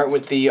will start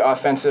with the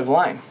offensive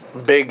line.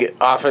 Big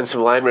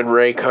offensive lineman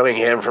Ray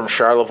Cunningham from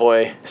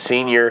Charlevoix,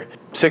 senior,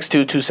 6'2",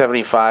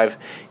 275.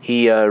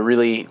 He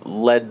really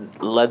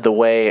led the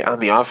way on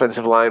the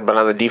offensive line, but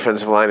on the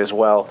defensive line as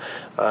well.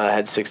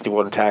 Had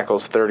 61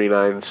 tackles,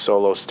 39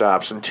 solo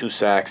stops, and 2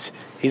 sacks.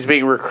 He's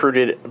being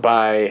recruited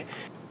by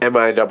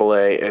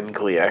MIAA and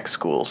GLIAC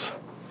schools.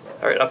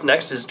 All right, up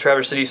next is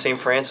Traverse City St.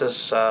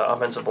 Francis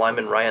offensive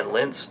lineman Ryan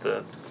Lintz,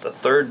 the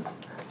third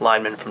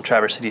lineman from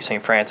Traverse City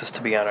St. Francis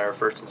to be on our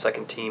first and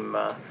second team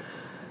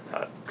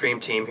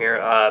dream team here.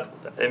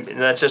 And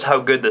that's just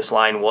how good this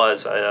line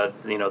was.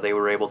 They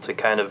were able to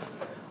kind of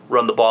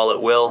run the ball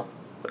at will,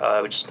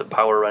 which is the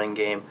power running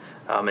game.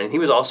 And he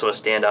was also a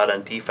standout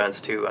on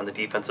defense, too, on the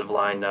defensive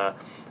line.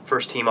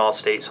 First team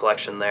All-State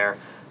selection there.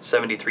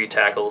 73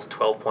 tackles,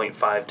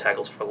 12.5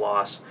 tackles for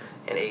loss,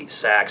 and 8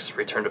 sacks,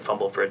 returned a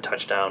fumble for a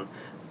touchdown.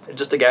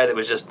 Just a guy that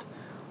was just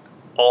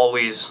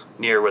always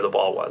near where the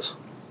ball was.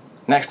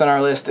 Next on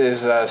our list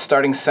is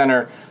starting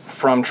center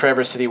from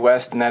Traverse City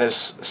West, and that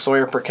is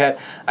Sawyer Burkett.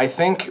 I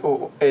think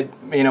it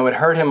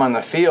hurt him on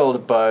the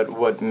field, but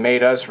what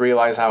made us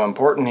realize how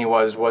important he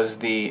was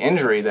the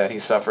injury that he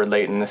suffered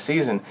late in the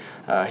season.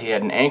 He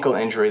had an ankle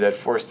injury that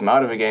forced him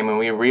out of a game, and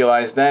we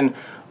realized then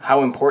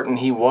how important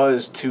he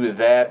was to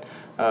that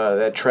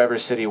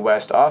Traverse City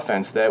West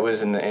offense. That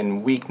was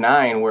in Week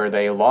 9 where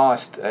they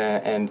lost,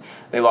 and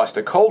they lost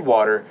to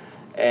Coldwater,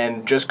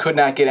 and just could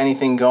not get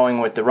anything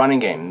going with the running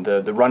game.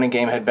 The running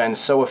game had been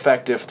so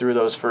effective through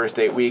those first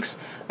 8 weeks.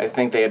 I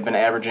think they had been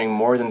averaging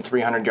more than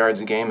 300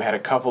 yards a game, had a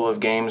couple of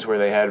games where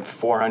they had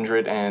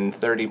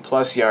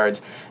 430-plus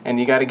yards, and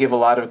you got to give a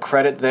lot of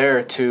credit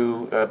there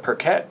to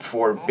Burkett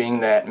for being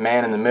that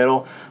man in the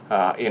middle,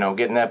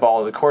 getting that ball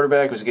to the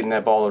quarterback, who's getting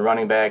that ball to the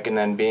running back, and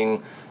then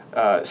being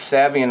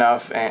savvy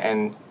enough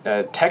and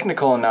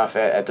technical enough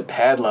at the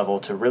pad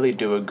level to really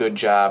do a good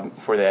job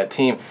for that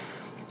team.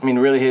 I mean,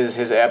 really,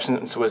 his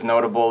absence was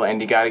notable, and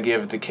you got to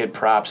give the kid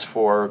props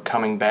for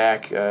coming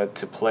back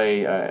to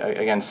play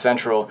against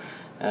Central,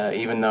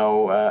 even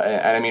though,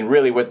 and I mean,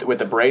 really, with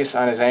the brace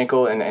on his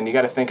ankle, and you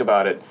got to think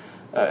about it,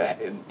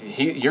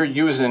 you're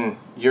using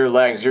your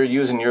legs, you're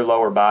using your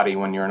lower body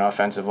when you're an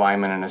offensive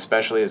lineman, and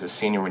especially as a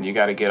senior when you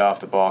got to get off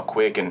the ball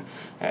quick and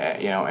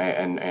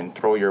and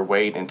throw your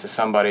weight into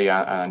somebody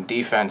on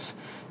defense.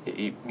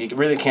 You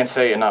really can't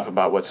say enough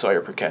about what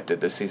Sawyer Burkett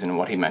did this season and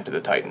what he meant to the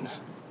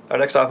Titans. Our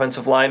next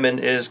offensive lineman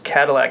is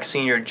Cadillac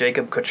senior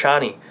Jacob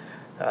Kochani,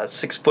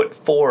 6'4",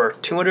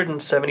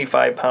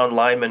 275-pound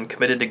lineman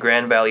committed to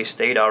Grand Valley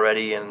State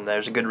already, and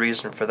there's a good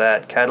reason for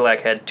that.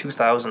 Cadillac had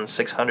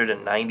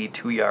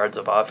 2,692 yards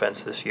of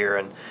offense this year,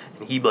 and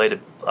he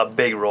played a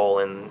big role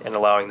in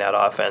allowing that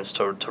offense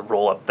to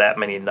roll up that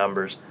many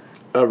numbers.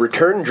 A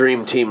return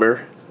dream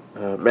teamer,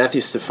 Matthew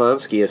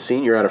Stefanski, a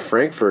senior out of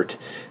Frankfurt,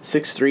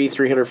 6'3",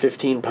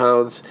 315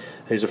 pounds.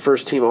 He's a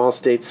first-team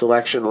All-State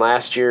selection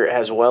last year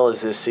as well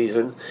as this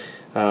season.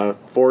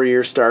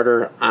 4-year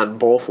starter on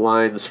both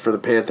lines for the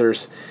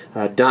Panthers,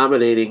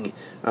 dominating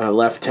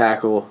left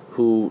tackle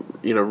who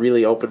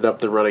really opened up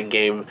the running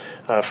game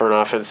for an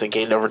offense that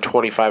gained over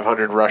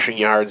 2,500 rushing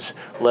yards,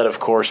 led, of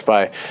course,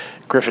 by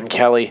Griffin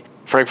Kelly.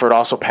 Frankfurt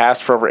also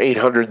passed for over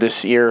 800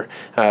 this year.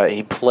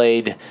 He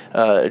played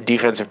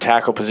defensive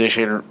tackle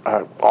position,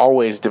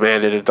 always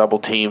demanded a double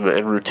team,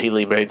 and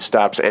routinely made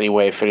stops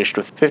anyway. Finished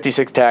with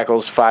 56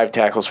 tackles, 5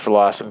 tackles for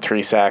loss, and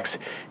 3 sacks.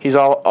 He's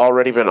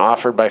already been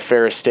offered by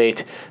Ferris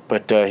State,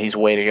 but he's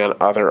waiting on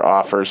other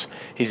offers.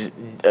 He's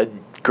a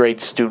great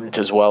student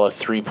as well, a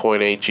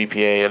 3.8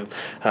 GPA, and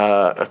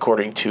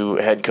according to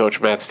head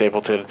coach Matt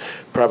Stapleton,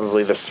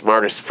 probably the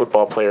smartest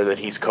football player that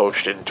he's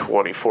coached in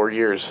 24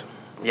 years.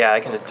 Yeah,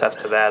 I can attest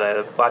to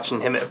that.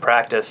 Watching him at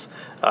practice,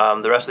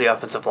 the rest of the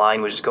offensive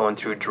line was just going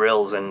through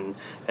drills, and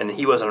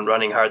he wasn't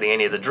running hardly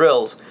any of the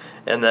drills.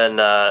 And then,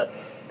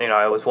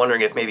 I was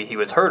wondering if maybe he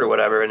was hurt or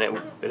whatever, and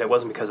it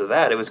wasn't because of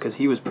that. It was because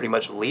he was pretty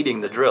much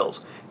leading the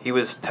drills. He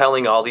was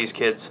telling all these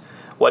kids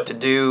what to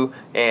do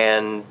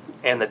and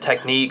the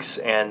techniques,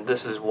 and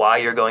this is why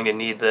you're going to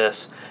need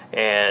this,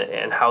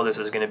 and how this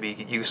is going to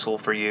be useful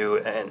for you.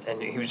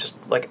 And he was just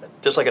like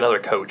another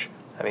coach.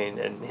 I mean,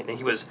 and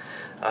he was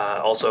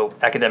also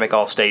academic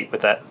All-State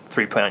with that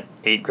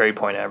 3.8 grade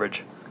point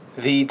average.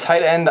 The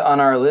tight end on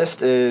our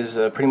list is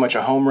pretty much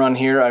a home run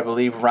here. I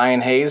believe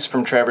Ryan Hayes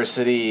from Traverse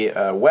City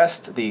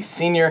West, the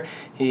senior.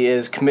 He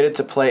is committed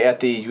to play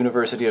at the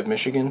University of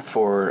Michigan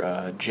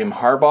for Jim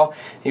Harbaugh.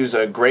 He was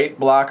a great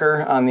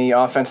blocker on the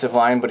offensive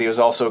line, but he was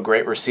also a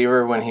great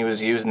receiver when he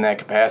was used in that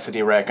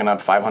capacity, racking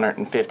up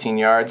 515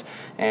 yards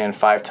and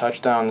 5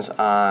 touchdowns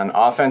on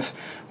offense.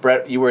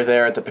 Brett, you were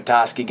there at the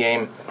Petoskey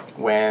game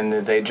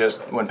when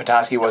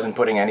Petoskey wasn't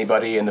putting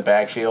anybody in the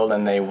backfield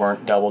and they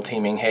weren't double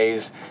teaming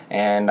Hayes,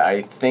 and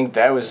I think he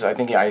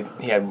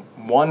had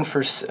one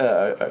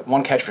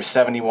catch for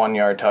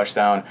 71-yard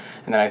touchdown,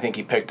 and then I think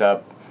he picked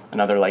up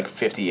another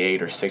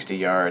 58 or 60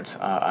 yards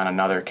on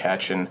another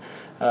catch. And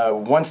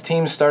once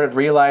teams started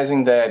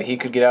realizing that he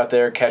could get out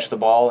there, catch the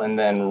ball, and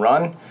then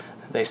run,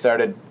 they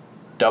started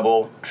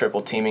double, triple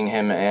teaming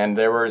him, and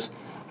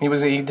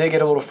he did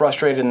get a little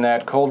frustrated in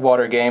that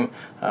Coldwater game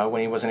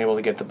when he wasn't able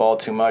to get the ball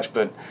too much,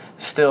 but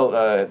still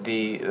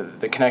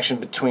the connection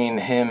between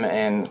him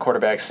and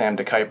quarterback Sam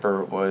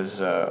DeKuyper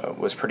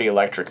was pretty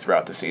electric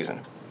throughout the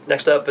season.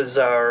 Next up is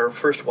our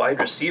first wide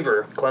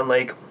receiver, Glen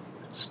Lake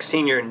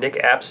senior Nick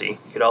Apsey.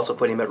 You could also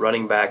put him at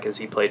running back as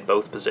he played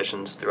both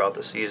positions throughout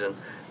the season.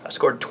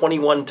 Scored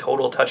 21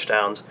 total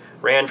touchdowns,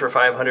 ran for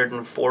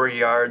 504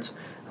 yards,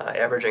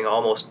 averaging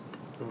almost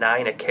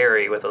 9 a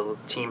carry with a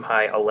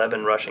team-high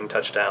 11 rushing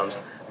touchdowns.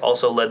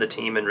 Also led the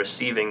team in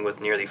receiving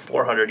with nearly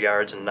 400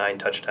 yards and 9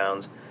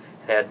 touchdowns.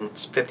 And had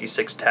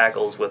 56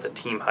 tackles with a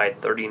team-high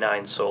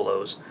 39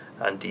 solos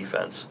on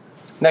defense.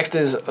 Next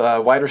is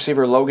wide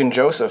receiver Logan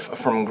Joseph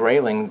from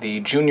Grayling. The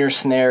junior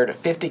snared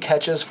 50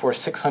 catches for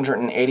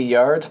 680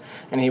 yards,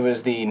 and he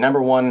was the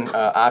number one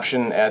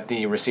option at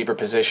the receiver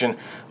position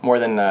more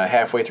than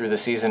halfway through the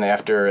season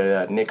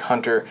after Nick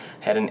Hunter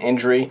had an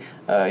injury.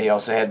 He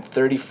also had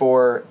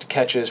 34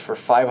 catches for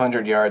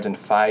 500 yards and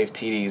 5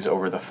 TDs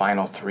over the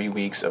final 3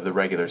 weeks of the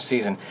regular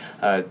season,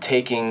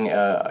 taking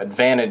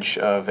advantage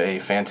of a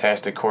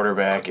fantastic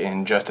quarterback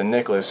in Justin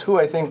Nicholas, who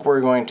I think we're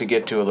going to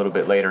get to a little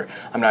bit later.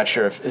 I'm not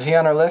sure if is he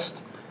on our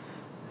list.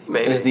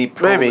 Maybe. Is the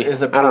Maybe. is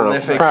the I don't know.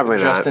 prolific Probably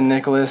not. Justin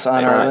Nicholas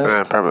on our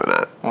list? Probably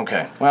not.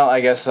 Okay. Well,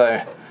 I guess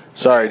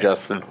Sorry,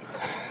 Justin.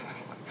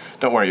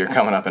 don't worry, you're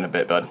coming up in a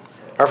bit, bud.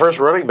 Our first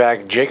running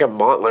back, Jacob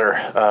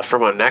Montler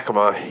from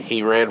Onekama,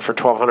 he ran for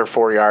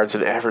 1,204 yards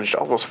and averaged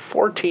almost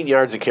 14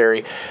 yards a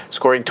carry,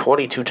 scoring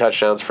 22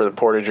 touchdowns for the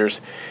Portagers.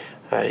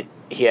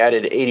 He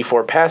added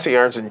 84 passing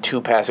yards and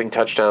 2 passing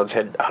touchdowns,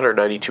 had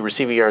 192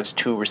 receiving yards,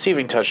 2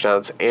 receiving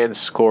touchdowns, and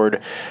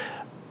scored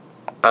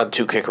on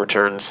 2 kick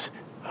returns.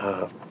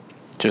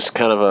 Just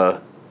kind of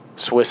a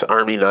Swiss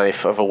Army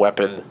knife of a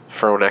weapon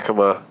for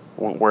Onekama.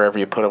 Wherever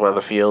you put him on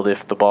the field,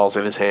 if the ball's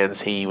in his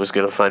hands, he was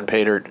going to find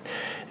pay dirt.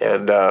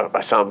 And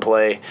I saw him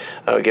play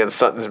against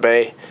Sutton's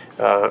Bay.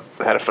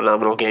 Had a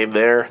phenomenal game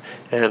there.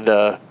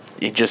 And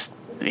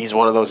he's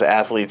one of those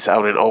athletes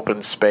out in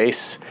open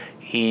space.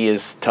 He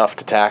is tough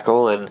to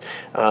tackle, and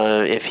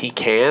if he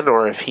can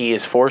or if he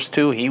is forced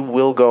to, he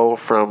will go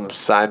from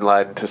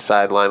sideline to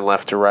sideline,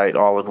 left to right,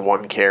 all in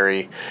one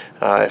carry,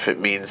 if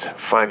it means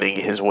finding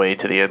his way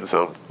to the end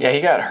zone. Yeah,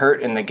 he got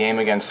hurt in the game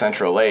against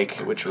Central Lake,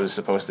 which was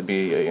supposed to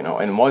be,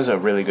 and was a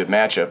really good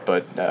matchup,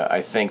 but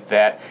I think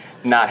that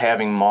not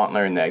having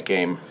Montler in that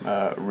game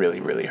really,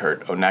 really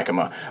hurt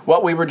Onekama.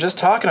 Well, we were just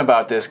talking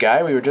about this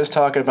guy. We were just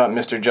talking about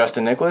Mr.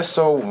 Justin Nicholas,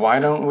 so why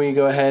don't we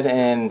go ahead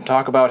and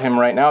talk about him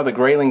right now. The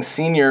Grayling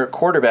senior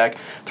quarterback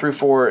threw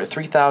for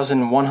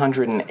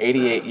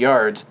 3,188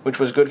 yards, which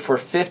was good for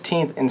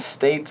 15th in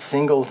state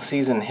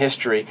single-season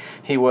history.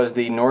 He was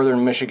the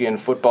Northern Michigan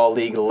Football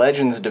League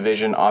Legends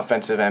Division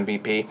offensive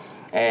MVP,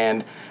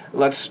 and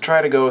let's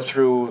try to go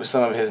through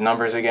some of his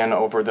numbers again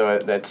over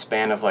that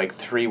span of like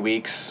 3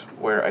 weeks,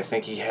 where I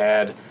think he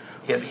had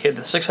the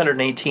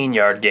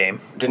 618-yard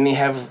game. Didn't he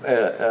have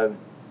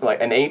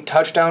like an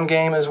 8-touchdown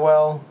game as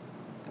well?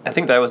 I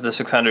think that was the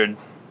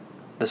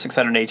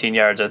 618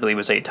 yards, I believe,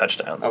 was 8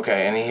 touchdowns.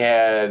 Okay, and he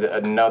had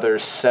another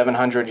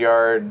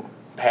 700-yard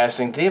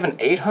passing. Did he have an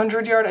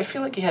 800-yard? I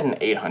feel like he had an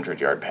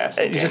 800-yard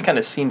passing It game. just kind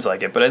of seems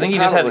like it, but I think he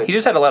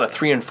just had a lot of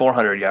 300- and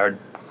 400-yard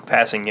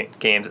passing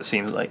games. It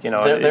seems like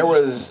there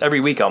was every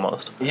week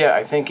almost. Yeah,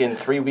 I think in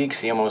 3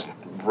 weeks he almost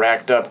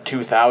racked up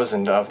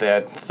 2,000 of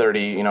that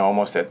 30.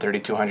 Almost that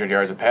 3,200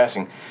 yards of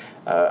passing.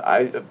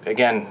 I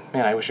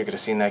wish I could have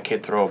seen that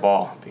kid throw a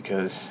ball,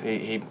 because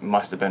he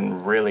must have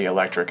been really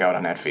electric out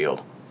on that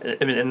field.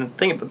 I mean, and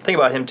the thing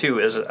about him too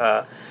is,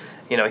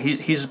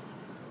 he's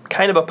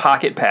kind of a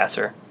pocket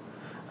passer.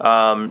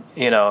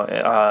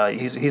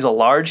 He's a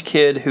large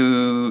kid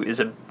who is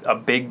a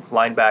big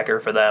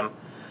linebacker for them.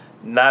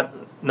 Not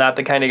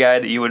the kind of guy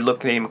that you would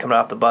look at him coming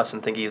off the bus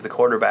and think he's the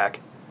quarterback.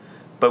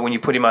 But when you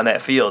put him on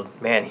that field,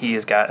 man, he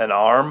has got an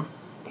arm,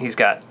 he's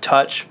got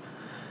touch,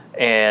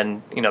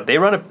 and they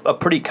run a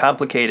pretty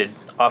complicated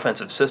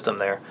offensive system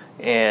there,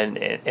 and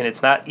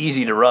it's not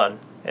easy to run.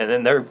 And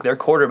then their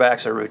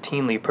quarterbacks are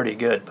routinely pretty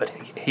good, but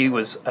he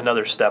was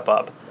another step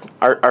up.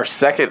 Our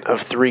second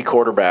of 3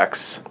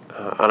 quarterbacks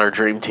on our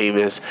dream team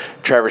is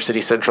Traverse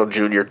City Central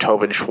junior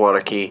Tobin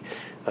Schwaneke.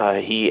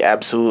 He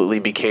absolutely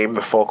became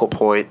the focal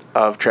point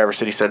of Traverse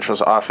City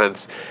Central's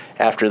offense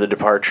after the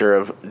departure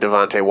of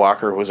Devontae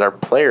Walker, who was our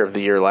player of the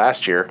year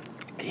last year.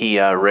 He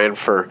ran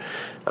for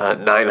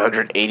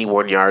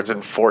 981 yards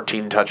and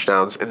 14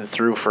 touchdowns and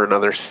threw for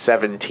another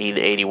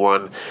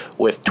 1781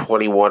 with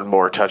 21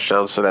 more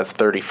touchdowns, so that's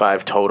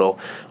 35 total.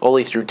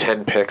 Only threw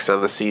 10 picks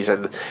on the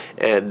season,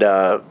 and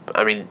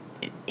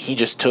he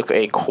just took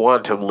a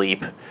quantum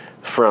leap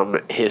from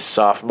his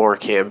sophomore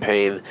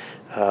campaign.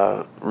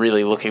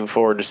 Really looking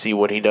forward to see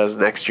what he does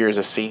next year as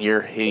a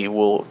senior. He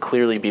will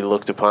clearly be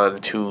looked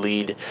upon to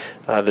lead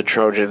the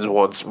Trojans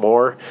once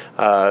more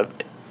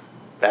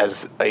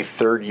as a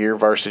third-year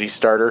varsity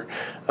starter.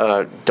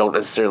 Don't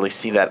necessarily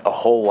see that a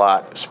whole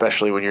lot,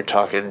 especially when you're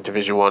talking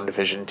Division I,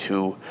 Division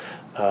II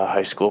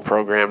high school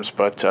programs,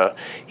 but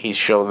he's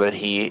shown that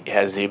he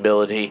has the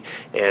ability,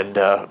 and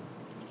our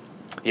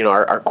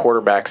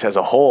quarterbacks as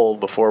a whole,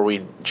 before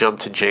we jump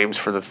to James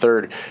for the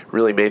third,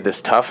 really made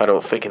this tough. I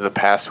don't think in the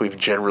past we've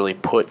generally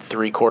put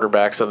 3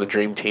 quarterbacks on the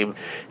dream team,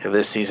 and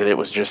this season it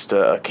was just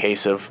a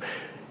case of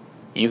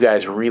you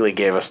guys really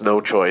gave us no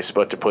choice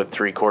but to put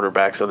 3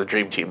 quarterbacks on the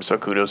dream team, so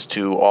kudos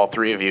to all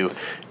 3 of you.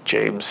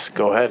 James,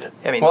 go ahead.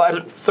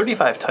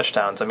 35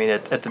 touchdowns,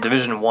 at the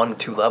Division I,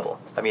 II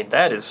level.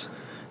 That is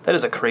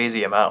a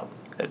crazy amount.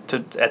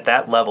 At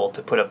that level,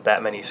 to put up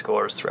that many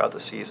scores throughout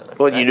the season.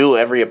 You knew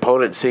every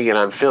opponent seeing it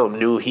on film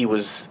knew he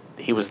was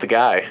the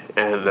guy,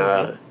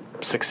 and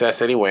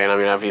success anyway. And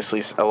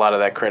obviously a lot of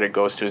that credit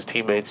goes to his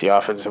teammates, the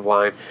offensive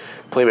line,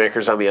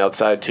 playmakers on the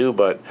outside too.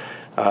 But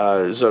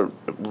It was a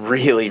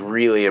really,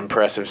 really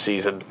impressive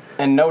season.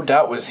 And no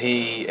doubt was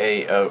he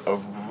a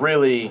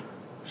really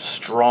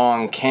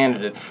strong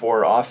candidate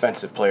for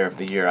Offensive Player of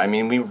the Year. I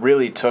mean, we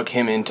really took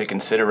him into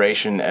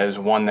consideration as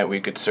one that we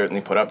could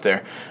certainly put up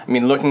there. I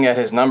mean, looking at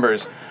his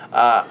numbers,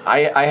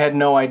 I had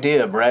no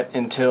idea, Brett,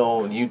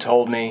 until you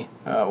told me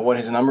what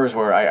his numbers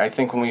were. I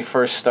think when we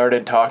first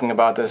started talking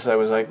about this, I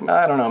was like,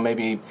 I don't know,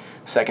 maybe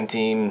second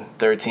team,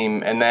 third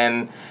team. And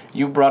then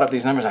you brought up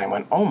these numbers, and I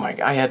went, oh my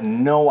God, I had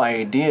no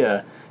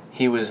idea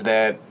he was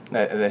that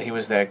he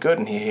was that good,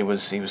 and he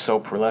was so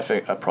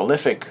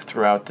prolific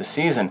throughout the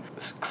season.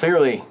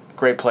 Clearly,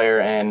 great player,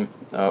 and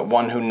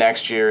one who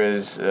next year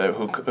is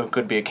who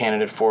could be a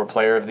candidate for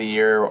Player of the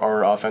Year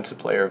or Offensive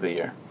Player of the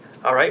Year.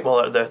 All right.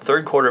 Well, the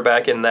third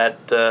quarterback in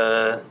that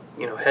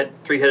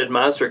three-headed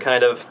monster,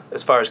 kind of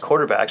as far as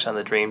quarterbacks on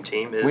the Dream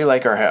Team is. We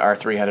like our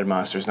three-headed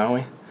monsters, don't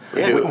we?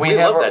 Yeah, we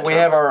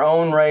have our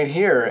own right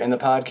here in the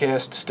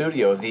podcast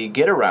studio, the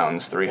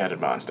Get-Arounds three-headed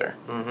monster.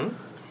 Mm-hmm.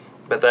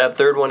 But that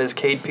third one is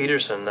Cade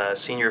Peterson,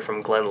 senior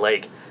from Glen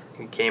Lake.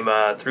 He came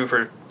through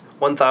for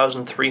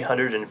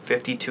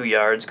 1,352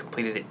 yards,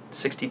 completed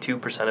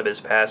 62% of his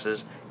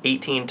passes,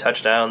 18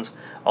 touchdowns.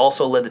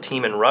 Also led the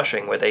team in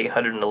rushing with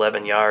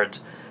 811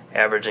 yards,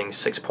 averaging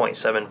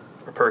 6.7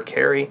 per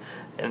carry,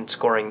 and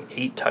scoring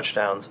 8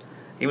 touchdowns.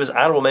 He was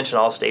honorable mention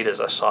All-State as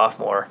a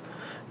sophomore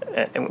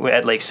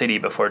at Lake City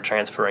before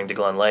transferring to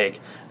Glen Lake,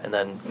 and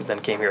then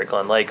came here at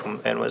Glen Lake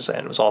and was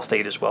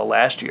All-State as well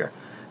last year.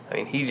 I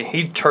mean,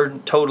 he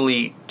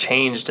totally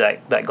changed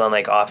that Glen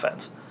Lake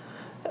offense.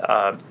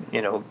 A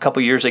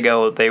couple years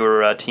ago, they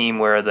were a team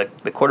where the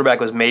quarterback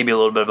was maybe a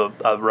little bit of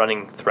a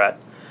running threat,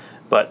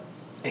 but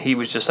he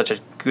was just such a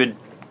good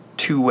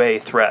two-way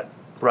threat,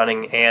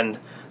 running and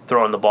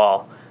throwing the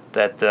ball,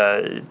 that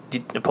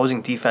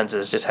opposing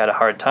defenses just had a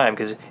hard time,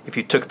 because if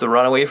you took the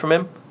run away from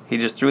him, he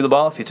just threw the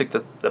ball. If you took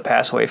the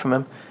pass away from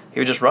him, he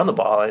would just run the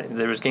ball.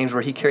 There was games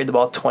where he carried the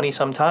ball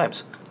 20-some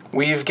times.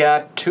 We've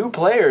got 2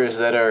 players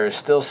that are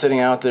still sitting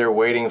out there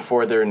waiting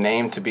for their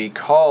name to be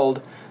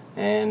called.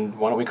 And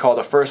why don't we call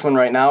the first one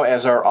right now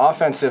as our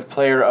Offensive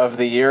Player of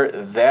the Year.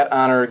 That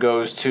honor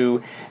goes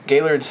to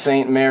Gaylord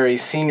St. Mary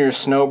senior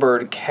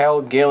snowbird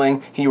Cal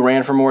Gilling. He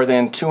ran for more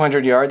than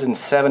 200 yards in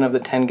 7 of the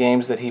 10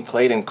 games that he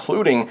played,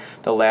 including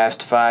the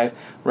last 5.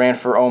 Ran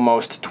for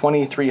almost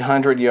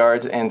 2,300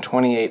 yards and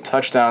 28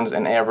 touchdowns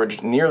and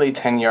averaged nearly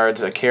 10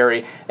 yards a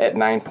carry at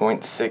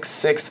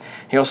 9.66.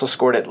 He also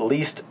scored at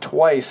least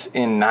twice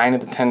in 9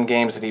 of the 10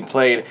 games that he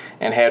played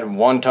and had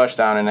 1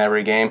 touchdown in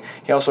every game.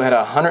 He also had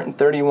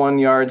 131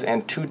 yards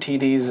and 2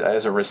 TDs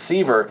as a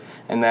receiver,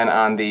 and then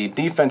on the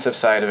defensive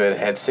side of it,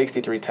 had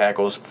 63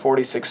 tackles,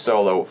 46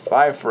 solo,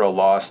 5 for a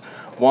loss,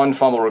 1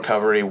 fumble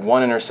recovery,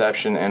 1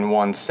 interception, and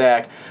 1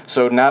 sack.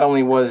 So not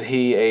only was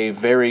he a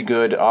very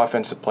good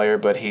offensive player,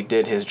 but he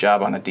did his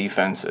job on the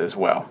defense as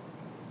well.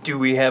 Do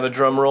we have a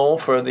drum roll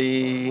for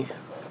the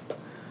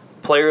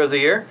Player of the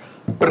Year?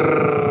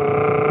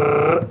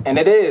 And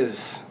it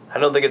is. I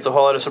don't think it's a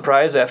whole lot of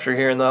surprise after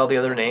hearing all the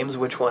other names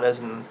which one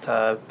hasn't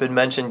been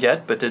mentioned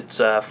yet, but it's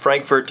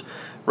Frankfurt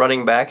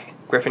running back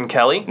Griffin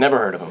Kelly. Never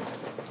heard of him.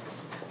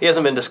 He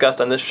hasn't been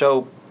discussed on this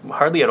show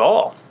hardly at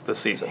all this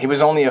season. He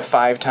was only a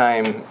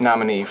 5-time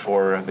nominee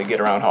for the Get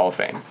Around Hall of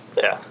Fame.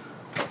 Yeah.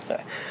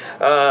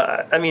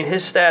 I mean,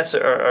 his stats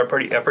are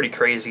pretty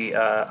crazy.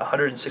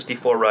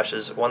 164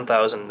 rushes,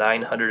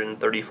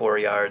 1,934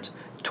 yards,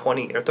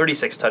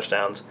 36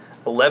 touchdowns,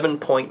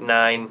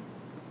 11.9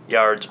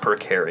 yards per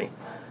carry.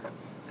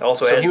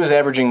 So he was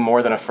averaging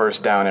more than a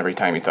first down every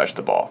time he touched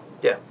the ball.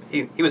 Yeah,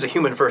 he was a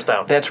human first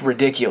down. That's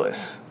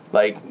ridiculous.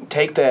 Like,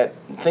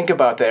 think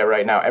about that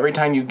right now. Every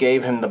time you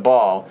gave him the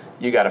ball,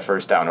 you got a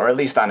first down, or at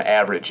least on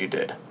average you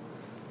did.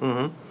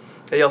 Mm-hmm.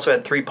 He also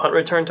had 3 punt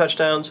return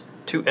touchdowns,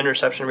 2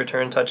 interception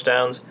return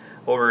touchdowns,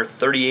 over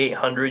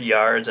 3,800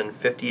 yards, and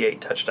 58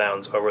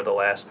 touchdowns over the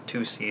last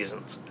 2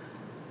 seasons.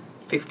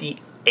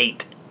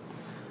 58.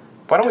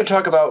 Why don't we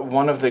talk about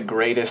one of the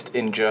greatest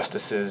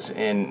injustices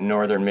in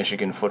Northern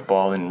Michigan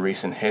football in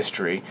recent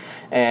history,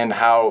 and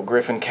how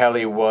Griffin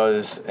Kelly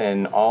was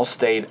an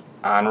all-state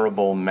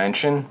honorable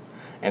mention,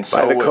 and so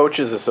by the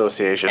Coaches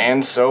Association,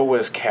 and so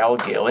was Cal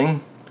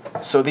Gilling.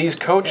 So these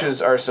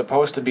coaches are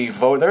supposed to be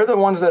vote. They're the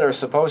ones that are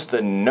supposed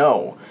to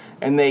know,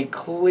 and they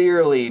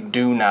clearly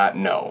do not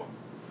know.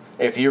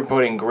 If you're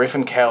putting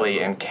Griffin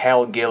Kelly and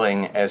Cal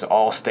Gilling as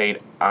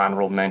all-state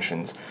honorable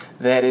mentions,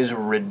 that is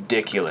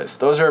ridiculous.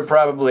 Those are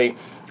probably,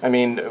 I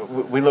mean,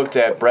 we looked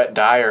at Brett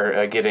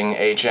Dyer getting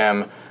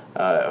HM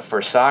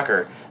for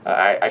soccer.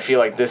 I feel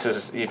like this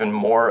is even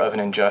more of an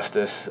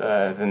injustice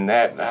than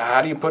that.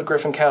 How do you put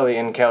Griffin Kelly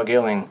and Cal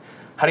Gilling?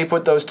 How do you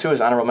put those 2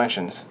 as honorable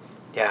mentions?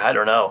 Yeah, I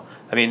don't know.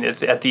 I mean,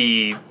 at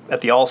the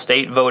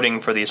all-state voting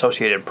for the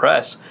Associated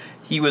Press,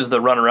 he was the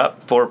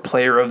runner-up for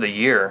Player of the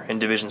Year in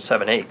Division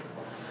 7-8.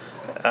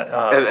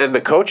 And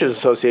the Coaches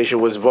Association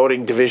was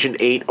voting Division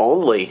 8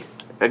 only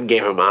and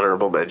gave him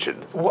honorable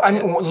mention. Well, I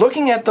mean,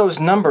 looking at those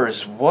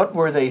numbers, what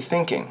were they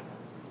thinking?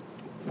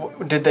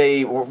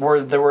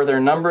 Were their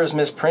numbers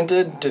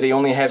misprinted? Did he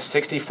only have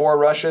 64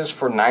 rushes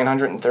for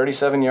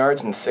 937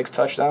 yards and 6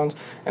 touchdowns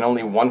and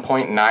only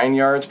 1.9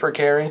 yards per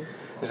carry?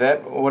 Is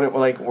that what it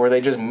like? Were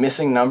they just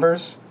missing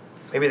numbers?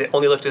 Maybe they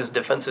only looked at his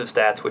defensive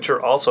stats, which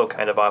are also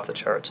kind of off the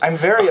charts. I'm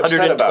very upset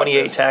about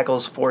 128 this.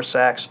 tackles, 4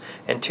 sacks,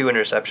 and 2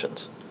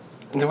 interceptions.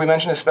 Did we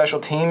mention his special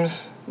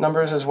teams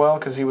numbers as well?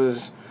 Because he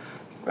was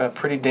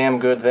pretty damn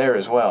good there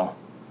as well.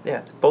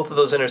 Yeah, both of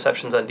those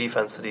interceptions on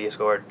defense that he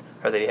scored,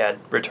 or that he had,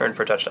 returned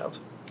for touchdowns.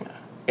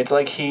 It's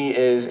like he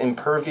is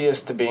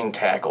impervious to being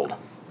tackled.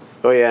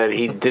 Oh, yeah, and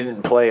he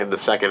didn't play in the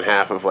second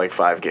half of,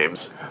 5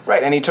 games.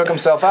 Right, and he took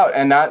himself out,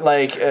 and not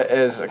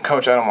as a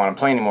coach, I don't want to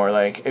play anymore.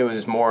 It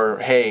was more,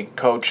 hey,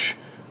 coach,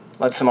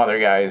 let some other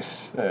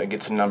guys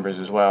get some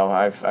numbers as well.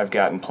 I've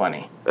gotten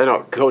plenty. I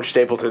know Coach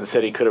Stapleton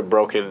said he could have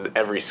broken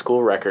every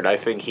school record. I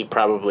think he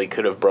probably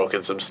could have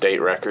broken some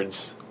state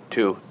records,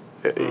 too,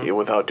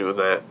 without doing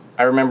that.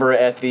 I remember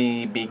at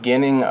the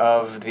beginning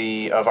of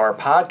our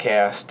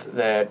podcast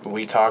that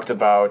we talked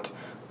about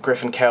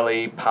Griffin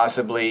Kelly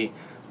possibly...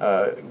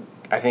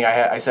 I think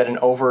I said an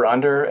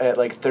over-under at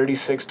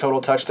 36 total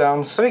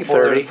touchdowns. I think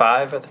 30.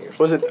 35, I think.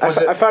 Was it?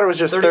 I thought it was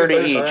just 30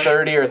 each.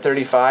 30 or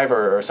 35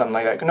 or something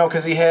like that. No,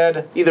 because he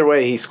had... Either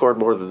way, he scored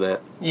more than that.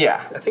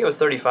 Yeah. I think it was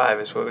 35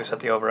 is what we set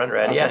the over-under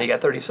at. Okay. Yeah, and he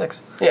got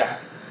 36. Yeah.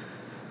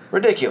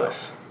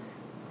 Ridiculous.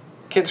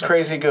 Kid's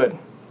crazy good.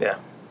 Yeah.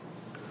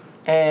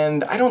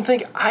 And I don't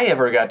think I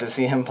ever got to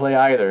see him play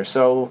either.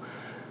 So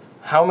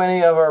how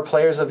many of our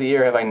players of the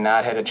year have I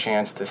not had a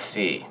chance to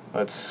see?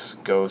 Let's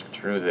go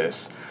through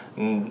this.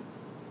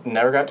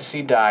 Never got to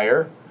see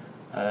Dyer.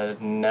 I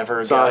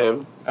never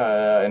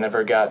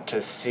got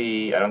to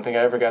see... I don't think I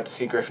ever got to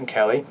see Griffin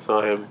Kelly.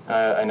 Saw him.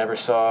 I never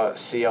saw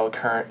C.L.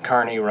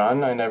 Carney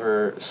run. I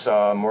never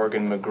saw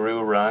Morgan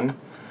McGrew run.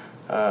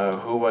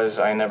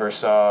 I never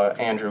saw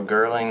Andrew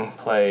Gerling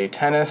play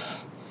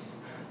tennis.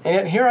 And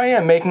yet here I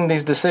am making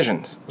these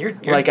decisions. You're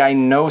I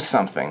know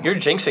something. You're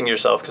jinxing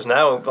yourself because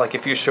now,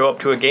 if you show up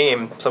to a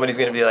game, somebody's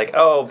going to be like,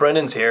 oh,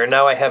 Brendan's here.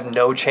 Now I have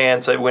no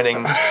chance at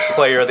winning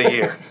Player of the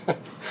Year.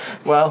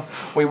 Well,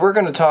 we were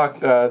going to talk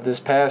this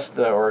past,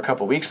 or a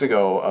couple weeks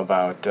ago,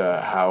 about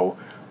how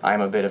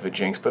I'm a bit of a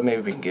jinx, but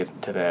maybe we can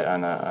get to that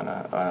on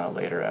a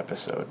later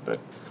episode. But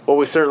well,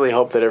 we certainly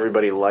hope that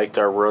everybody liked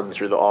our run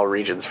through the all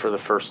regions for the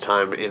first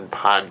time in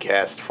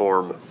podcast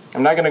form.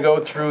 I'm not going to go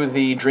through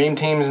the dream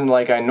teams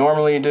like I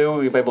normally do.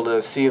 We'll be able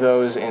to see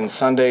those in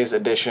Sunday's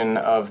edition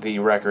of the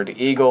Record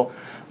Eagle.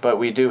 But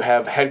we do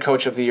have Head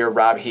Coach of the Year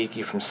Rob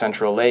Hickey from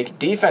Central Lake,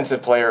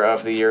 Defensive Player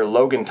of the Year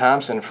Logan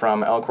Thompson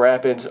from Elk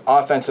Rapids,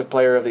 Offensive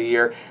Player of the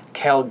Year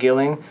Cal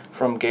Gilling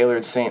from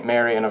Gaylord St.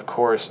 Mary, and of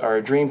course our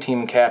Dream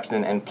Team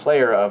Captain and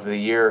Player of the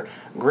Year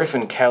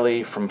Griffin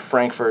Kelly from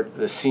Frankfort,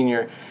 the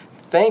senior.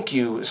 Thank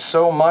you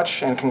so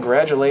much, and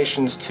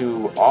congratulations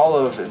to all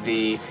of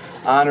the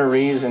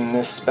honorees in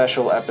this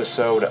special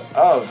episode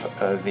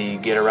of the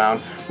Get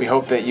Around. We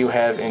hope that you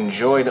have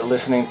enjoyed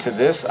listening to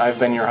this. I've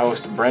been your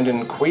host,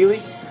 Brendan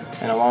Quealy,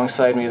 and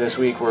alongside me this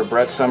week were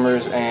Brett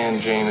Summers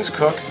and James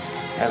Cook.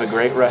 Have a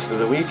great rest of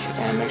the week,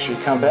 and make sure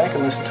you come back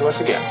and listen to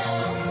us again.